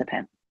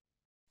participant.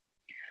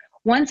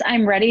 Once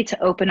I'm ready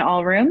to open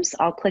all rooms,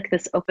 I'll click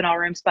this open all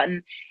rooms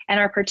button, and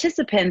our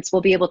participants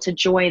will be able to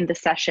join the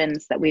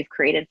sessions that we've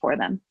created for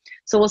them.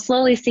 So we'll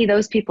slowly see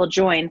those people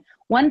join.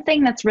 One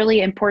thing that's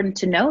really important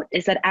to note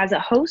is that as a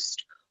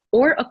host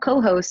or a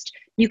co-host,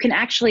 you can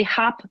actually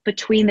hop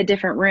between the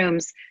different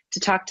rooms to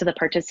talk to the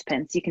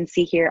participants. You can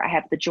see here I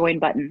have the join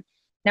button.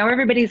 Now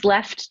everybody's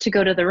left to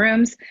go to the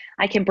rooms.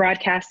 I can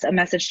broadcast a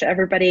message to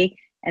everybody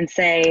and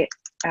say,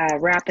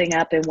 wrapping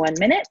up in 1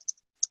 minute.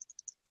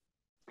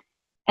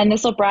 And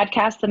this will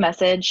broadcast the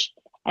message.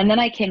 And then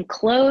I can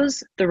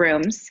close the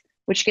rooms,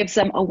 which gives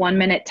them a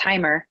 1-minute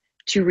timer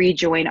to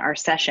rejoin our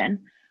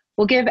session.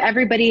 We'll give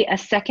everybody a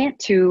second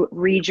to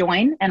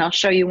rejoin, and I'll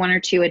show you 1 or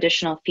 2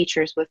 additional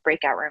features with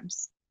breakout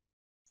rooms.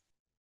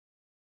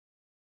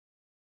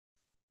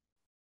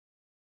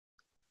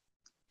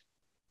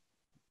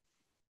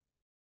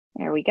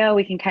 There we go.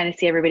 We can kind of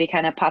see everybody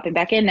kind of popping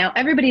back in. Now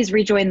everybody's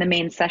rejoined the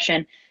main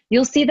session.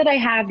 You'll see that I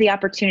have the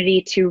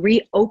opportunity to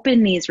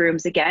reopen these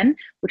rooms again,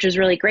 which is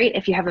really great.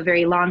 If you have a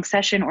very long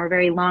session or a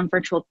very long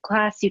virtual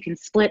class, you can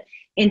split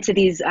into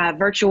these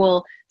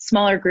virtual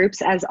smaller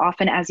groups as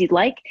often as you'd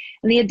like.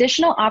 And the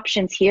additional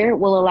options here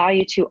will allow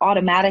you to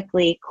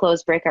automatically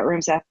close breakout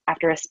rooms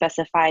after a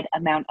specified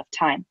amount of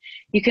time.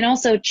 You can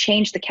also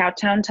change the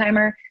countdown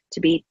timer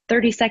to be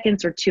 30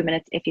 seconds or 2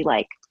 minutes if you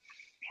like.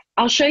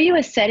 I'll show you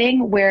a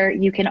setting where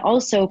you can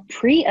also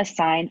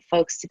pre-assign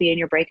folks to be in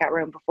your breakout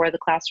room before the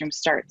classroom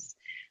starts.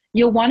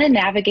 You'll want to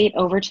navigate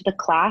over to the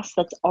class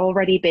that's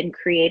already been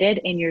created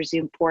in your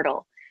Zoom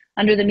portal.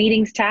 Under the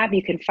Meetings tab,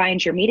 you can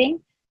find your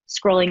meeting.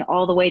 Scrolling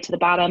all the way to the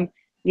bottom,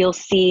 you'll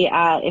see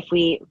if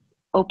we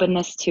open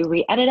this to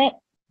re-edit it,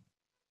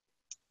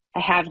 I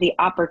have the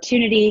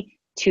opportunity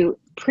to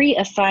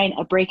pre-assign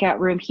a breakout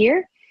room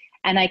here,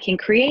 and I can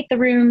create the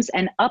rooms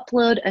and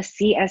upload a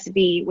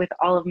CSV with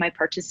all of my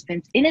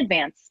participants in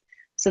advance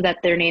so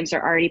that their names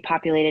are already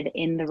populated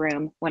in the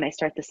room when I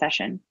start the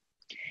session.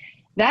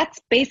 That's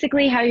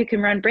basically how you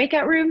can run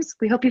breakout rooms.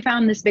 We hope you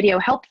found this video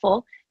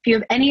helpful. If you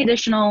have any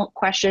additional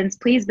questions,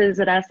 please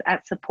visit us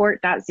at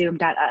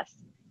support.zoom.us.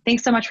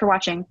 Thanks so much for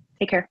watching.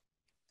 Take care.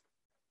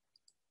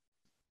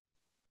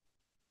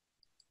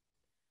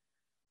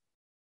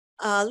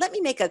 Let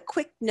me make a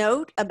quick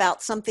note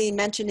about something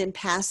mentioned in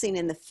passing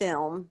in the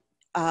film.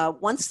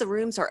 Once the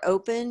rooms are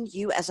open,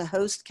 you as a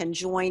host can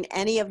join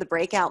any of the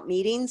breakout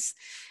meetings,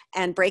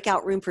 and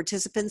breakout room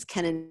participants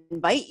can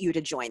invite you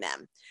to join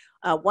them.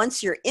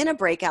 Once you're in a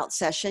breakout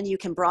session, you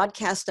can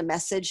broadcast a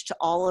message to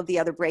all of the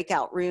other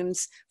breakout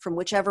rooms from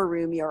whichever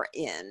room you're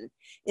in.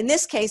 In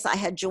this case, I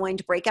had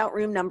joined breakout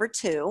room number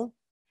 2,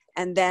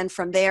 and then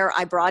from there,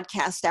 I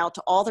broadcast out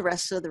to all the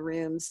rest of the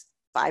rooms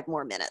 5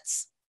 more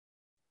minutes.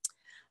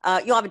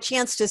 You'll have a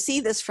chance to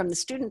see this from the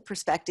student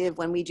perspective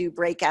when we do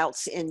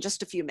breakouts in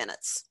just a few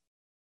minutes.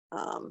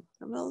 I'm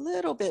a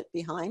little bit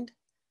behind.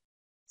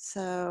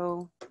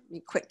 So let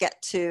me quick get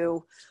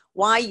to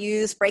why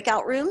use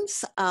breakout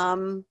rooms.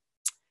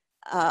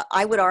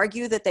 I would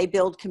argue that they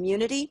build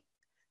community,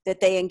 that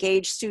they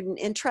engage student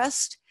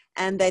interest,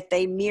 and that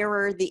they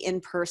mirror the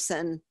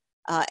in-person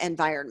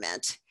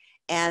environment,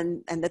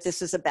 and that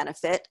this is a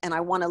benefit. And I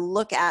want to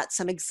look at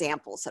some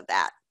examples of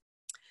that.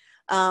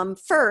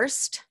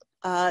 First,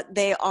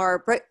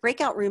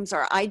 breakout rooms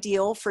are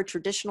ideal for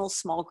traditional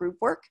small group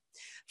work.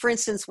 For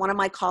instance, one of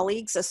my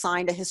colleagues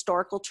assigned a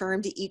historical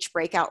term to each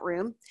breakout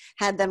room,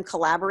 had them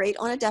collaborate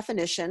on a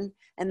definition,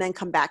 and then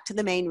come back to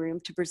the main room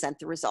to present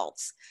the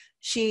results.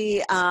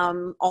 She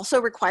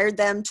also required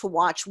them to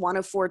watch 1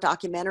 of 4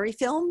 documentary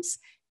films,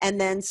 and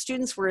then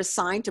students were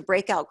assigned to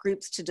breakout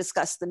groups to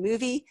discuss the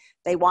movie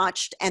they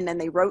watched, and then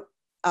they wrote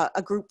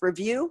a group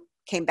review,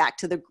 came back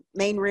to the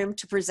main room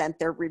to present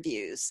their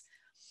reviews.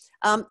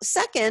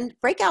 Second,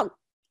 breakout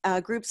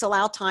groups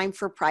allow time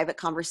for private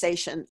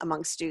conversation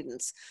among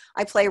students.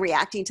 I play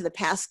Reacting to the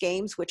Past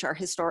games, which are,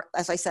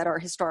 as I said, are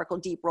historical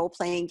deep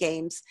role-playing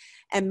games.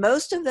 And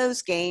most of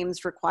those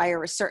games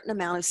require a certain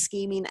amount of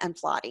scheming and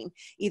plotting,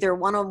 either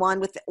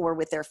one-on-one or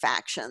with their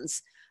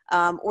factions.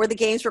 Or the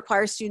games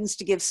require students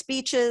to give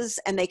speeches,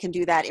 and they can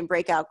do that in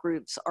breakout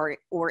groups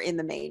or in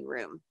the main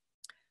room.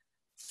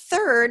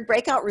 Third,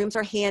 breakout rooms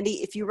are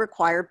handy if you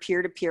require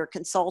peer-to-peer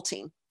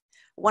consulting.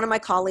 One of my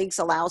colleagues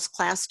allows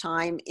class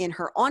time in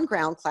her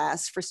on-ground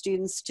class for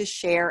students to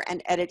share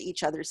and edit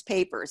each other's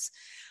papers.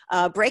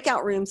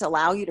 Breakout rooms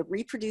allow you to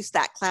reproduce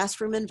that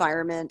classroom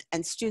environment,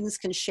 and students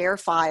can share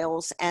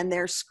files and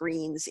their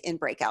screens in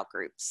breakout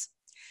groups.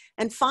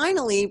 And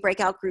finally,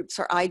 breakout groups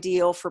are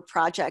ideal for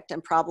project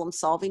and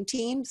problem-solving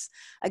teams.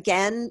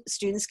 Again,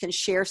 students can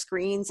share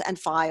screens and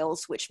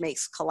files, which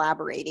makes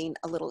collaborating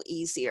a little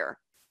easier.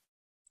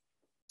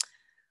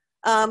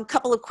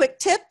 Couple of quick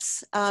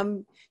tips.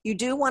 You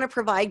do want to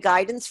provide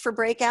guidance for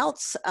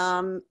breakouts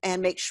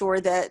and make sure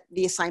that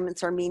the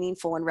assignments are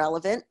meaningful and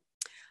relevant.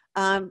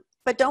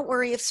 But don't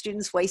worry if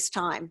students waste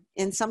time.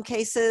 In some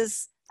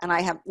cases, and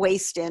I have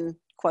waste in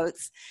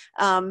quotes,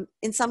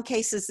 in some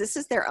cases, this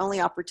is their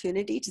only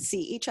opportunity to see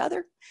each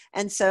other.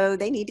 And so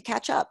they need to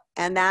catch up.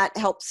 And that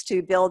helps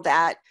to build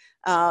that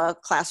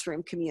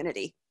classroom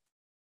community.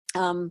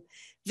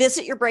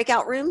 Visit your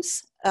breakout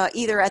rooms,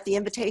 either at the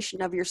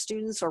invitation of your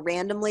students or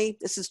randomly.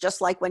 This is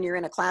just like when you're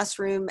in a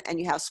classroom and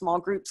you have small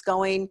groups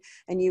going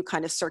and you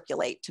kind of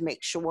circulate to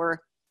make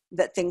sure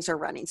that things are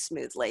running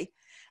smoothly.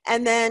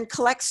 And then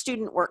collect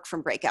student work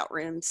from breakout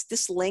rooms.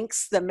 This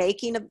links to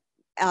making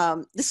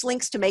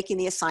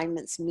the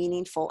assignments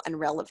meaningful and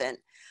relevant.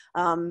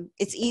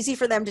 It's easy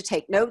for them to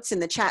take notes in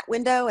the chat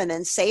window and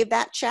then save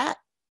that chat,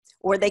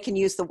 or they can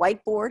use the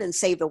whiteboard and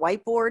save the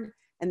whiteboard,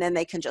 and then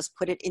they can just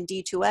put it in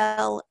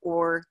D2L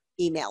or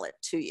email it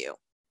to you.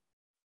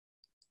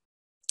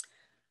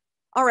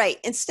 All right,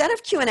 instead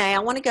of Q&A,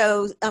 I'm going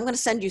to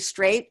send you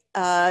straight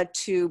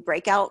to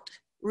breakout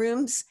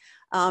rooms.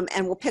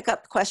 And we'll pick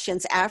up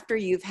questions after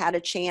you've had a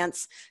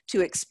chance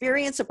to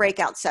experience a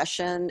breakout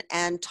session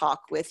and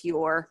talk with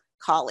your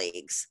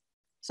colleagues.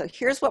 So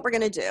here's what we're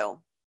going to do.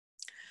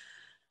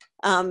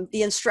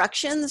 The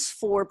instructions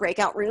for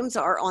breakout rooms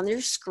are on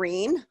your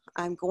screen.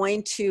 I'm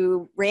going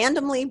to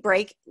randomly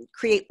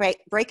create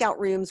breakout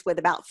rooms with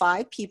about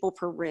 5 people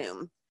per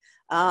room.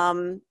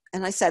 And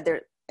I said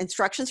their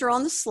instructions are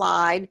on the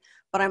slide,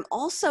 but I'm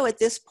also at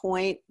this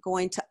point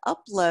going to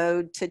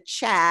upload to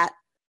chat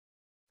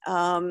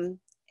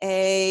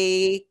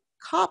a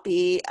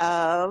copy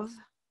of,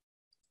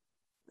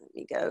 let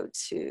me go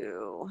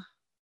to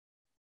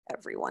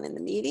everyone in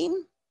the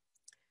meeting,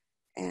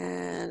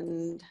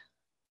 and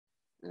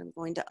I'm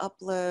going to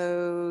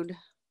upload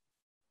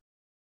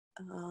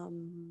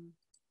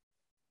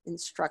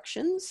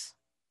instructions.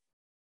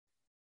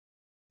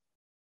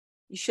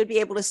 You should be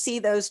able to see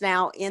those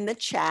now in the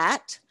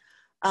chat.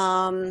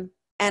 And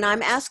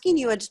I'm asking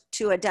you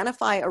to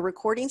identify a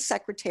recording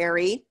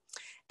secretary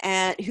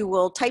and who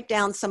will type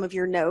down some of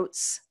your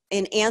notes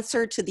in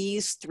answer to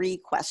these 3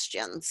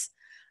 questions.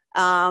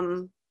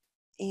 And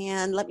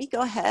let me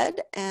go ahead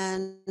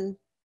and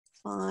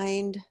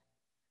find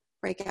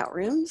breakout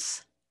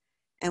rooms.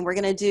 And we're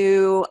gonna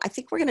do, I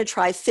think we're gonna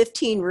try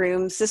 15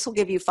 rooms. This will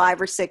give you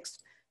 5 or 6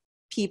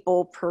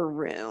 people per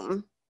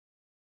room.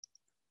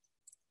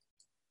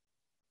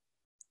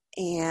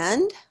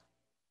 And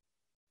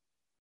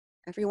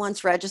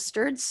everyone's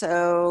registered,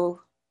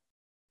 so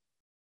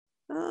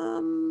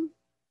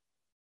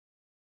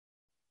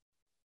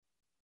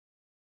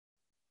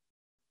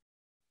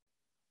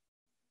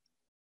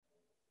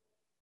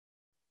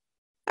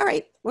all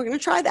right, we're going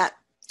to try that.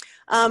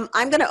 I'm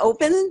going to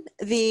open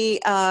the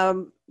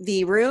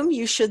room.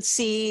 You should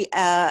see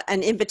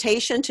an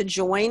invitation to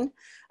join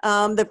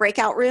the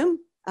breakout room.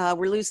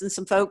 We're losing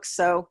some folks,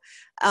 so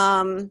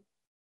and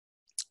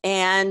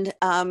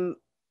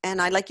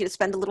I'd like you to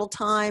spend a little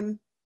time.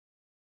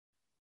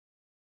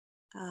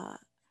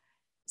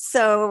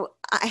 So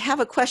I have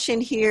a question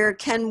here.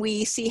 Can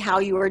we see how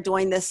you are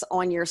doing this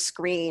on your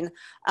screen?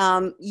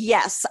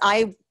 Yes,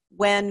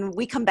 when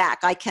we come back,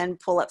 I can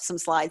pull up some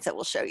slides that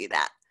will show you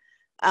that.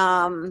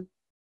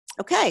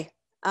 Okay,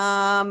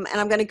 and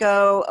I'm going to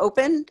go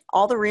open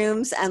all the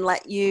rooms and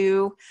let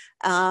you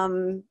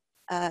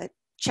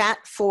chat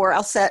for,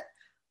 I'll set,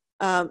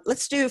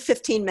 let's do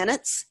 15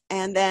 minutes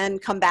and then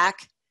come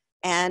back,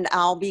 and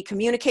I'll be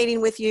communicating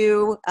with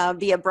you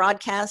via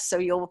broadcast, so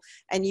you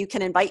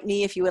can invite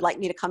me if you would like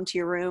me to come to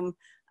your room.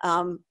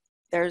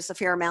 There's a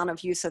fair amount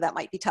of you, so that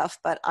might be tough,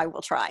 but I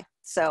will try.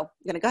 So I'm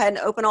going to go ahead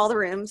and open all the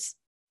rooms.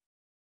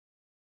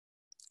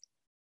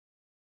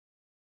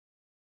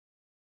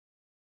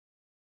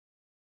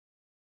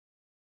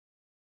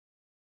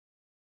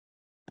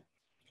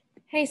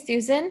 Hey,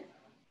 Susan.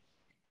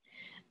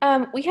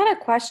 We had a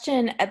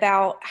question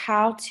about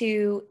how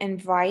to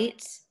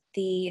invite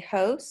the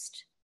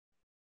host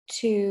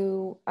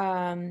to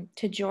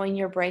join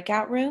your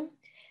breakout room.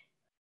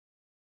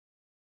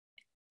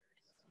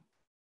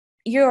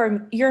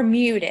 You're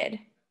muted.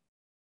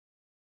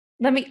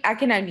 I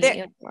can unmute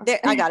you.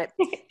 I got it.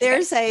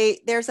 There's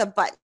a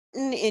button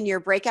in your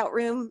breakout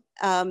room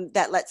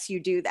that lets you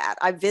do that.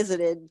 I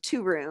visited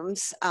 2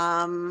 rooms.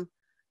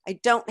 I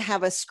don't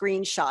have a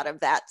screenshot of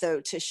that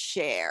though to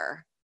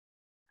share.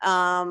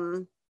 Let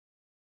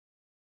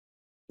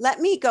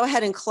me go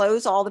ahead and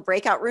close all the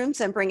breakout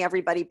rooms and bring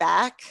everybody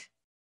back.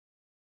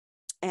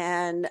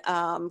 And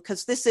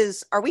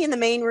because are we in the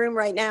main room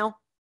right now?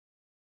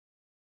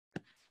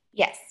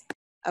 Yes.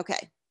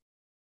 Okay.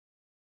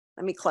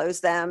 Let me close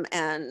them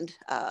and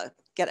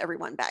get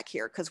everyone back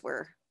here because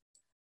we're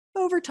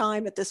over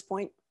time at this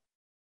point.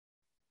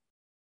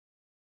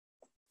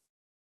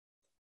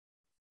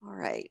 All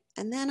right,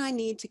 and then I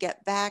need to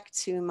get back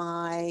to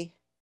my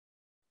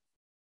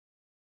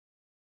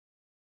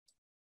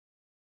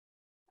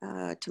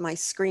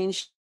screen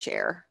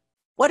share.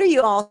 What are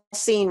you all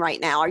seeing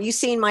right now? Are you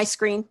seeing my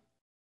screen?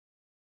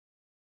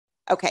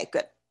 Okay,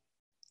 good.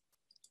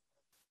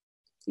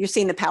 You're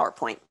seeing the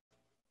PowerPoint.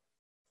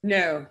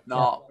 No.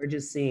 No. We're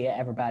just see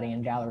everybody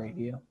in gallery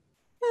view.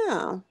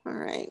 Oh, all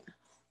right.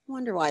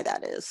 Wonder why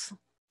that is.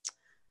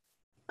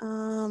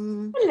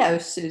 Hello,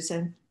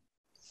 Susan.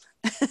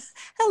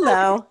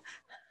 Hello.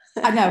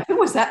 I know. Who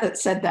was that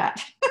said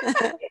that?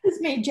 It was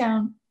me,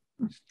 Joan.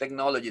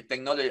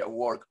 Technology at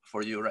work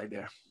for you right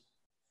there.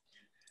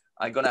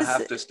 I'm gonna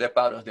have to step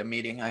out of the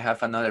meeting. I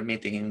have another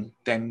meeting in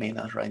 10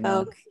 minutes right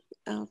now.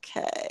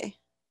 Okay.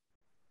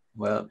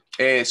 Well,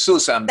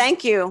 Susan.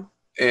 Thank you.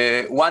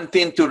 One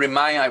thing to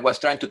remind, I was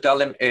trying to tell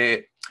them,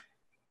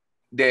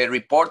 the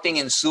reporting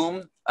in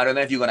Zoom, I don't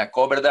know if you're gonna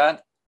cover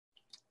that.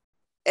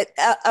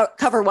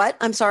 Cover what?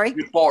 I'm sorry?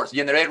 Reports,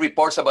 generate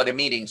reports about the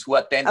meetings, who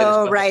attended.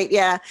 Oh, right,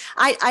 yeah.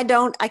 I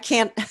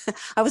can't,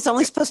 I was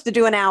only supposed to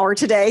do an hour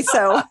today,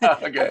 so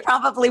Okay. I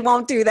probably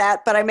won't do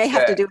that, but I may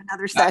have to do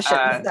another session.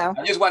 So.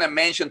 I just wanna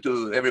mention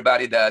to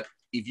everybody that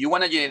if you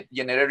wanna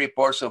generate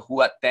reports of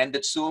who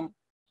attended Zoom,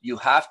 you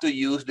have to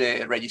use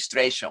the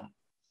registration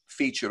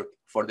feature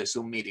for the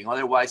Zoom meeting.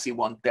 Otherwise, it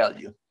won't tell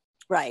you.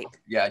 Right.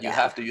 Yeah, you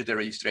have to use the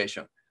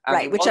registration. And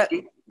right, which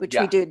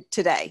we did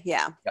today,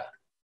 yeah. Yeah.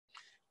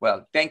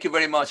 Well, thank you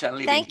very much.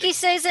 Thank you,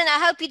 Susan. I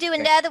hope you do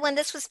another one.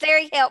 This was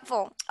very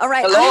helpful. All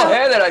right. Hello,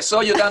 Heather. I saw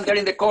you down there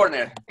in the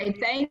corner. Hey,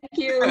 thank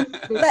you.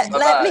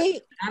 let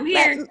me. I'm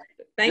here.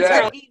 Thanks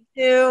let me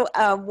do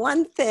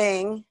one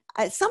thing.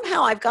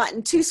 Somehow I've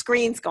gotten two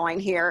screens going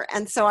here,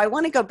 and so I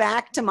want to go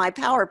back to my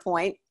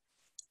PowerPoint.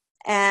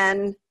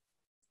 And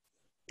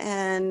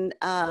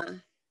all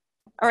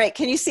right,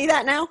 can you see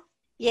that now?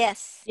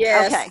 Yes.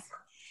 Yes. Okay.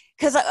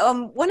 Because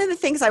one of the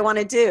things I want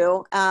to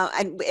do,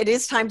 and it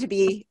is time to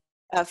be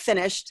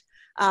finished.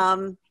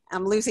 I'm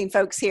losing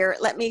folks here.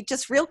 Let me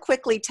just real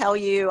quickly tell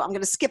you, I'm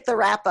going to skip the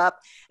wrap up,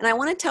 and I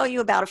want to tell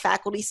you about a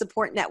faculty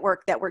support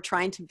network that we're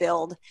trying to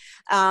build.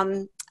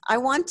 I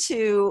want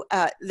to,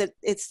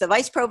 it's the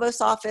Vice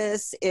Provost's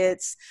office,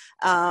 it's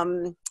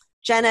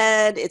Gen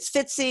Ed, it's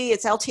FITSE,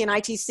 it's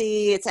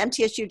LT&ITC, it's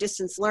MTSU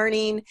distance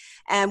learning.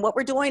 And what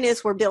we're doing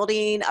is we're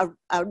building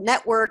a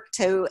network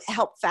to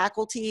help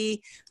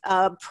faculty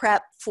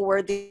prep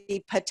for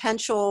the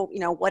potential,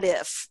 what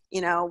if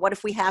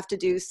we have to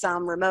do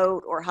some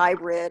remote or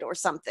hybrid or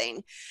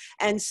something.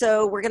 And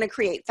so we're going to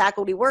create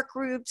faculty work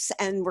groups,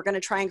 and we're going to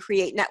try and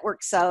create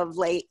networks of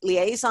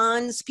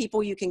liaisons,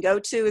 people you can go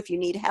to if you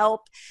need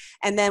help.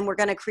 And then we're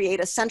going to create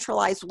a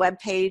centralized web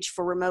page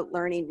for remote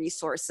learning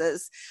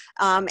resources.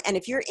 And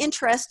if you're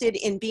interested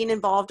in being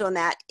involved in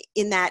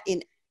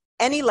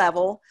any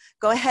level,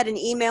 go ahead and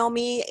email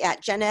me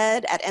at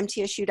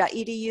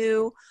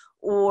gened@mtsu.edu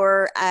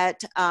or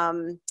at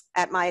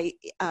my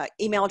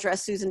email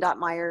address,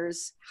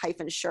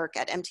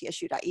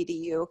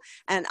 susan.myers-shirk@mtsu.edu,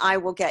 and I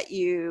will get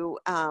you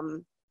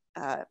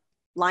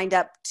lined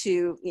up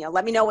to,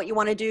 let me know what you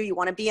want to do. You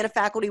want to be in a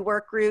faculty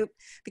work group,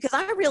 because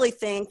I really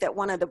think that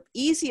one of the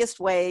easiest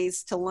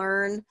ways to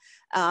learn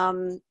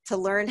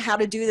how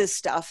to do this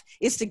stuff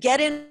is to get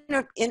in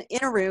a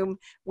room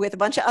with a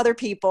bunch of other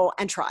people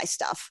and try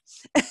stuff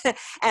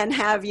and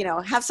have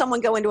someone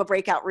go into a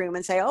breakout room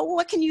and say, oh, well,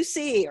 what can you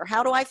see? Or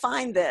how do I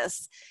find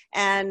this?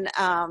 And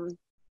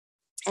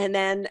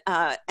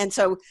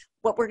so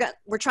what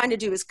we're trying to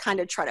do is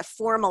kind of try to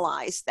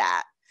formalize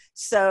that.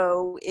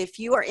 So if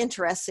you are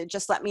interested,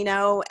 just let me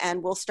know,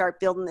 and we'll start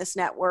building this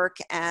network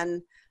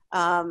and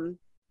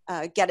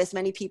get as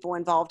many people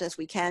involved as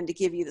we can to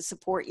give you the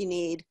support you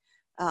need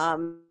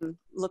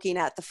looking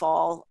at the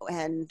fall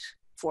and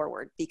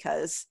forward,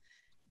 because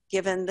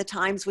given the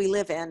times we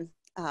live in,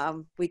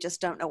 we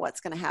just don't know what's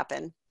going to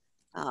happen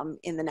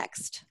in the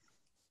next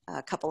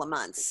couple of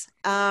months.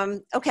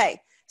 Okay,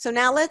 so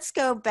now let's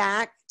go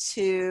back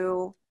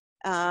to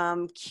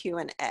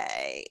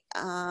Q&A.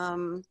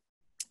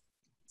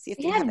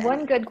 We had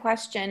one good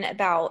question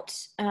about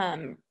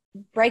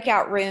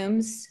breakout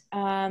rooms.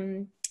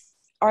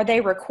 Are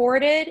they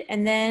recorded,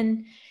 and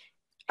then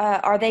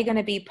are they going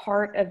to be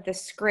part of the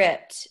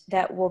script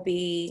that will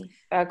be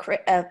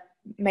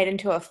made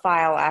into a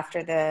file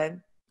after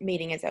the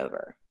meeting is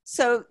over?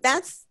 So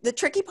that's the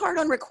tricky part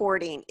on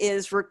recording.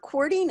 Is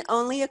recording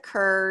only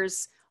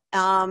occurs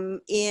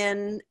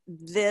in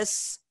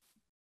this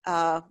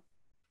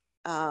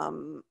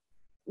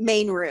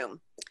main room.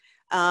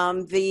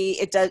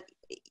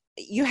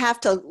 You have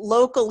to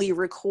locally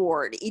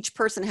record. Each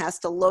person has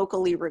to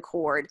locally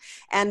record.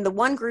 And the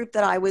one group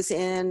that I was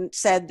in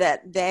said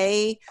that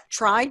they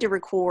tried to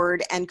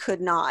record and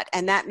could not.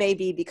 And that may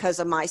be because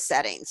of my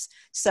settings.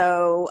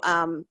 So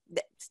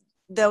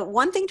the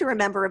one thing to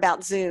remember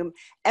about Zoom,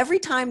 every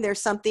time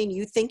there's something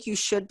you think you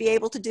should be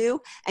able to do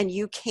and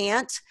you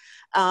can't,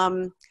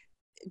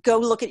 go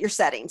look at your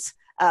settings.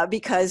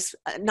 Because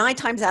 9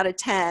 times out of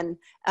 10,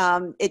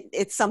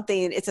 it's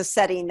a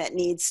setting that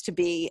needs to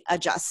be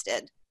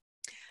adjusted.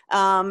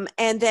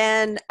 And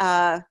then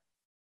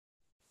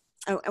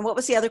Oh, and what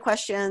was the other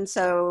question?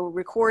 So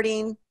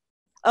recording,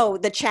 oh,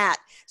 the chat.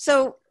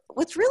 So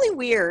what's really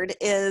weird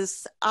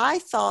is I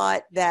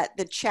thought that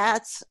the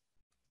chats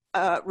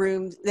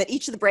rooms, that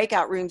each of the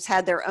breakout rooms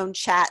had their own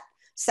chat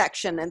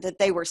section and that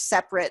they were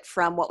separate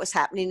from what was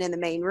happening in the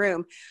main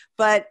room.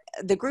 But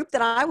the group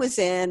that I was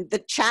in, the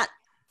chat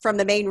from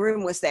the main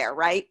room was there,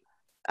 right?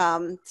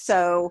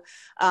 So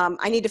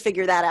I need to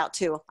figure that out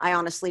too. I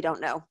honestly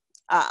don't know.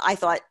 I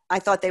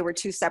thought they were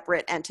two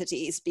separate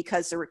entities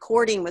because the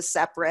recording was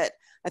separate.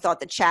 I thought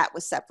the chat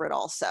was separate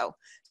also.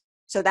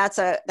 So that's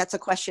a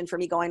question for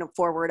me going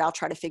forward. I'll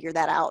try to figure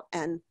that out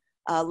and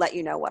let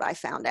you know what I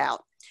found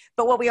out.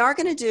 But what we are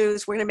going to do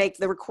is we're going to make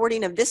the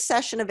recording of this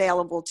session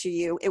available to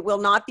you. It will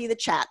not be the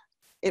chat.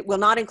 It will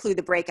not include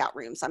the breakout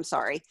rooms. I'm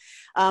sorry.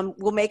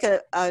 We'll make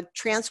a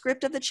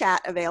transcript of the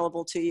chat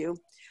available to you.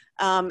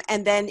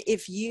 And then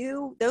if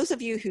those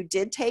of you who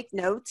did take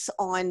notes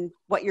on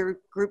what your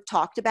group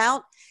talked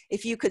about,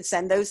 if you could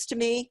send those to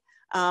me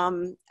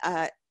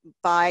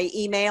by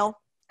email,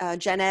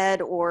 Gen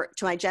Ed, or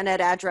to my Gen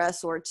Ed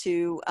address, or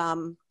to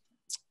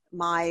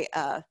my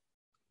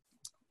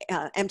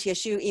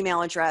MTSU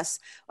email address,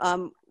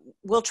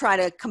 we'll try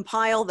to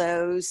compile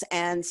those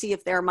and see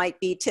if there might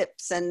be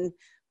tips and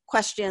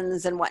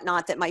questions and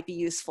whatnot that might be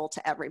useful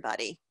to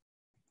everybody.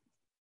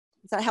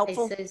 Is that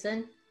helpful? Hey,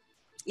 Susan.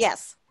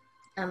 Yes.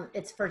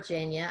 It's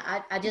Virginia.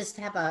 I just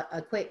have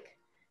a quick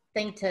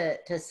thing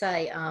to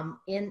say.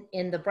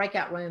 In the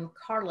breakout room,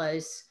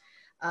 Carlos,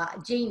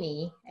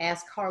 Jeannie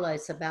asked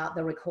Carlos about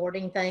the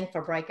recording thing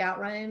for breakout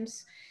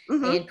rooms.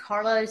 Mm-hmm. And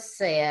Carlos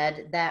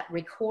said that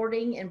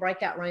recording in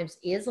breakout rooms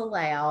is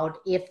allowed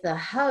if the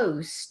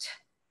host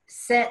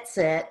sets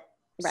it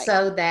right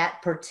so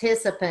that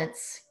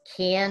participants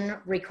can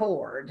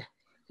record.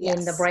 Yes.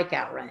 In the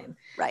breakout room.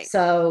 Right.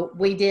 So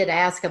we did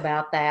ask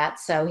about that.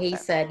 So he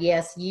said,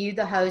 yes, you,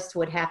 the host,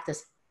 would have to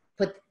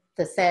put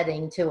the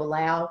setting to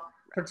allow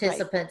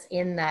participants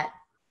in that,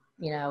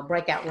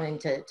 breakout room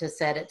to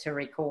set it to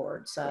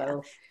record.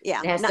 So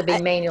it has to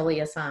be manually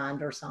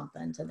assigned or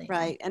something to them.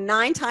 Right. And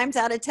 9 times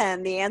out of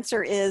 10, the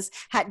answer is,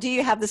 do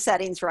you have the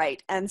settings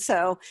right? And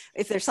so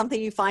if there's something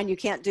you find you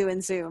can't do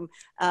in Zoom,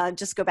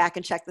 just go back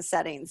and check the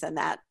settings, and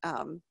that,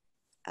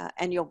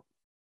 and you'll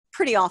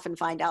pretty often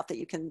find out that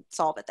you can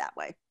solve it that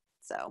way.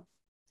 So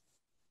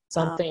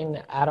something,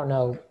 I don't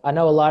know. I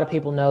know a lot of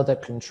people know the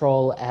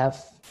Control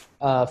F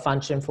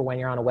function for when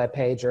you're on a web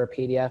page or a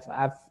PDF.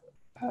 I've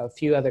a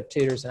few other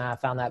tutors and I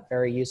found that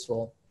very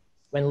useful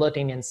when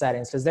looking in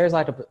settings, because there's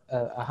like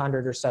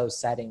 100 or so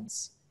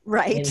settings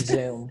in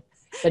Zoom.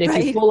 But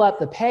if you pull up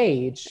the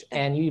page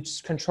and you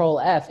just Control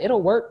F,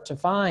 it'll work to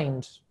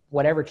find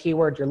whatever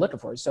keyword you're looking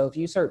for. So if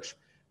you search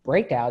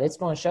breakout, it's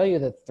going to show you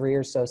the 3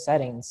 or so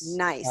settings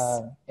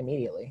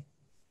immediately.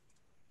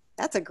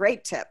 That's a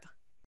great tip.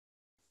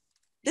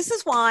 This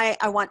is why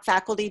I want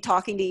faculty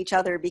talking to each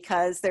other,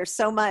 because there's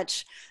so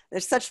much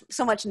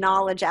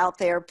knowledge out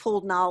there,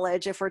 pooled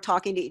knowledge. If we're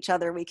talking to each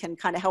other, we can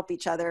kind of help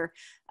each other.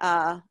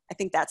 I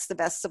think that's the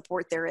best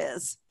support there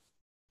is.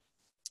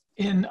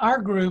 In our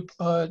group,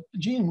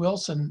 Gene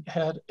Wilson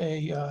had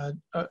a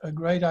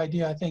great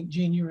idea. I think,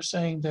 Gene, you were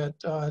saying that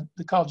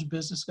the College of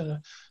Business is going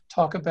to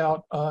talk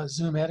about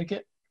Zoom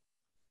etiquette.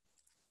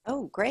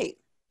 Oh, great.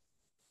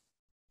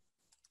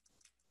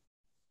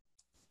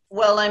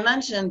 Well, I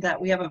mentioned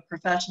that we have a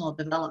professional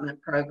development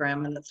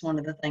program, and that's one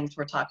of the things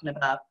we're talking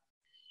about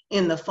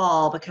in the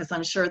fall, because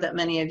I'm sure that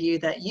many of you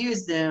that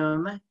use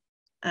Zoom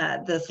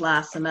this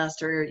last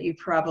semester, you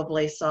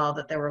probably saw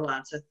that there were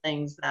lots of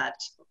things that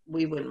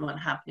we wouldn't want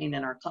happening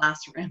in our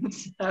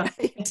classrooms. So,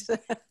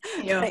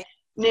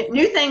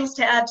 new things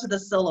to add to the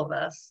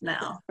syllabus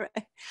now.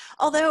 Right.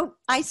 Although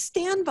I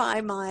stand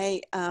by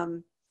my,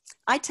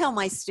 I tell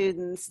my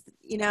students,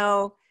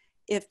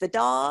 if the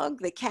dog,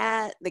 the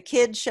cat, the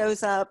kid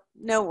shows up,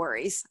 no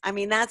worries. I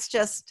mean, that's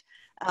just,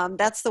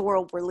 that's the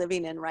world we're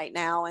living in right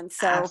now. And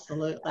so,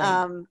 absolutely.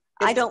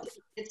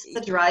 It's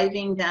the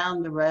driving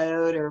down the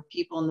road, or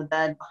people in the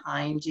bed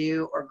behind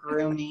you, or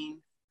grooming,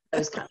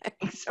 those kind of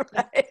things.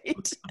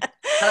 Right. I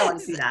don't want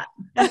to see that.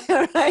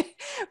 Right.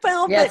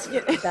 Well, yes,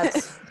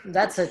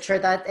 that's a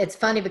truth. It's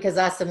funny because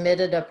I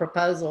submitted a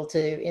proposal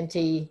to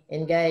MT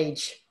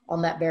Engage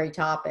on that very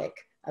topic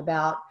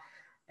about,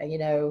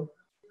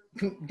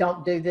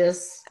 don't do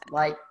this,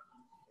 like,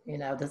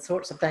 the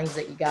sorts of things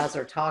that you guys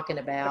are talking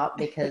about,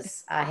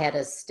 because I had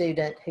a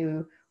student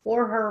who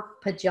wore her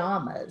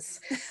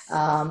pajamas,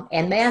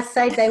 and may I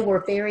say they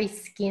were very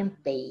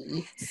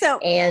skimpy.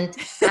 And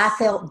I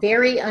felt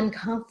very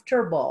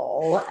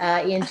uncomfortable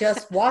in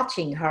just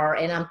watching her,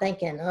 and I'm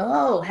thinking,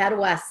 oh, how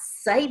do I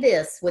say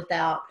this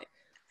without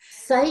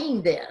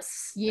saying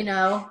this,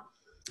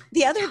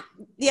 The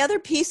other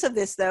piece of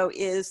this, though,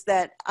 is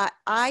that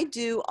I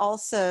do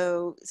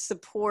also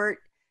support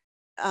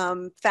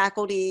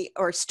faculty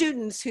or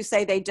students who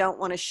say they don't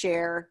want to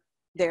share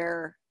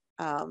their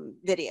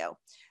video.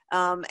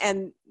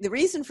 And the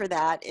reason for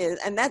that is,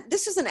 and that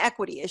this is an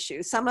equity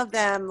issue. Some of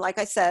them, like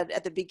I said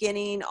at the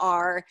beginning,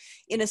 are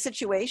in a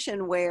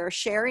situation where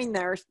sharing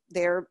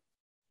their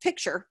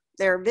picture,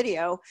 their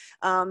video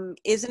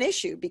is an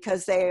issue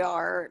because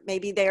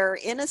maybe they're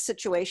in a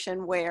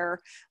situation where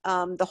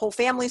the whole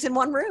family's in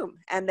one room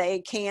and they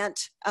can't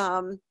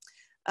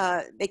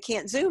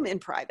Zoom in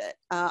private.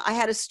 I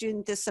had a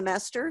student this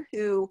semester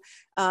who,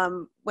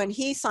 when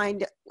he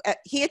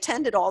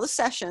attended all the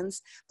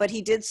sessions, but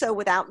he did so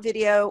without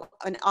video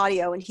and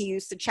audio, and he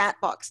used the chat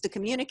box to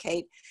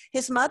communicate.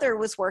 His mother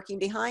was working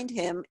behind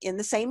him in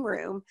the same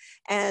room,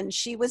 and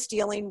she was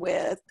dealing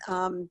with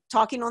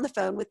talking on the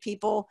phone with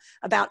people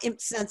about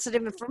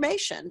sensitive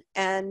information,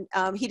 and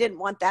he didn't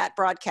want that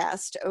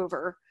broadcast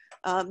over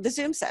the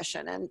Zoom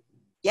session. And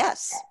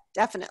yes,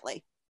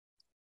 definitely.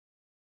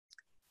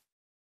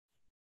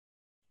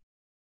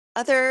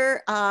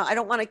 I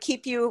don't want to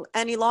keep you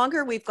any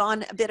longer. We've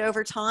gone a bit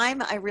over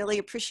time. I really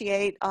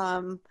appreciate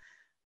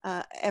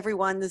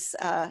everyone's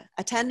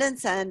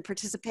attendance and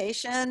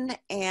participation.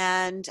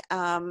 And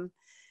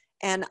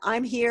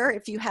I'm here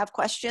if you have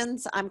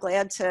questions. I'm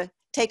glad to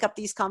take up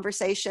these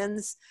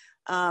conversations.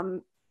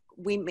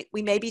 We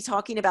may be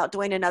talking about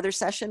doing another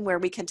session where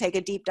we can take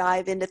a deep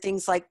dive into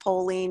things like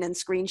polling and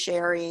screen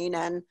sharing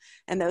and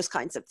those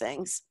kinds of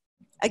things.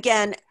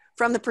 Again,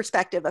 from the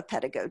perspective of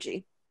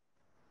pedagogy.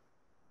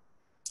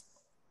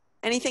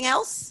 Anything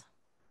else?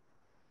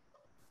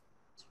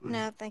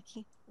 No, thank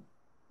you.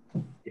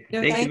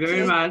 Thank you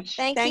very much.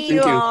 Thank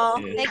you all.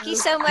 Thank you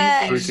so much.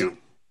 Thank you.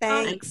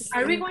 Thanks.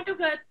 Are we going to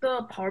get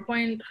the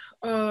PowerPoint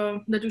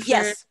that you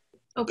shared? Yes.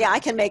 Okay. Yeah, I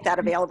can make that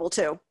available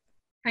too.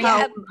 Thank you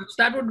so much.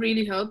 That would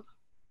really help.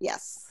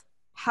 Yes.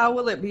 How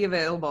will it be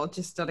available?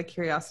 Just out of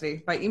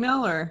curiosity, by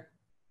email or?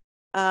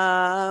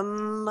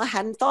 I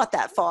hadn't thought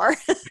that far.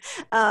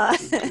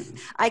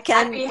 I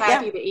can. I'd be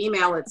happy to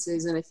email it,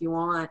 Susan, if you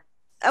want.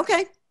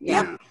 Okay.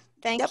 Yeah. Yep.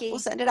 Thank you. We'll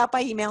send it out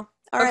by email.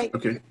 All right.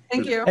 Okay.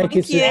 Thank you. Thank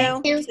you,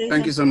 Susan.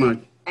 Thank you so much.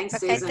 Thanks,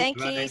 Okay, Susan.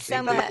 thank you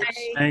so much.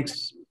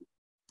 Thanks.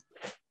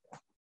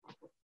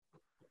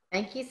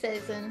 Thank you,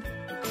 Susan.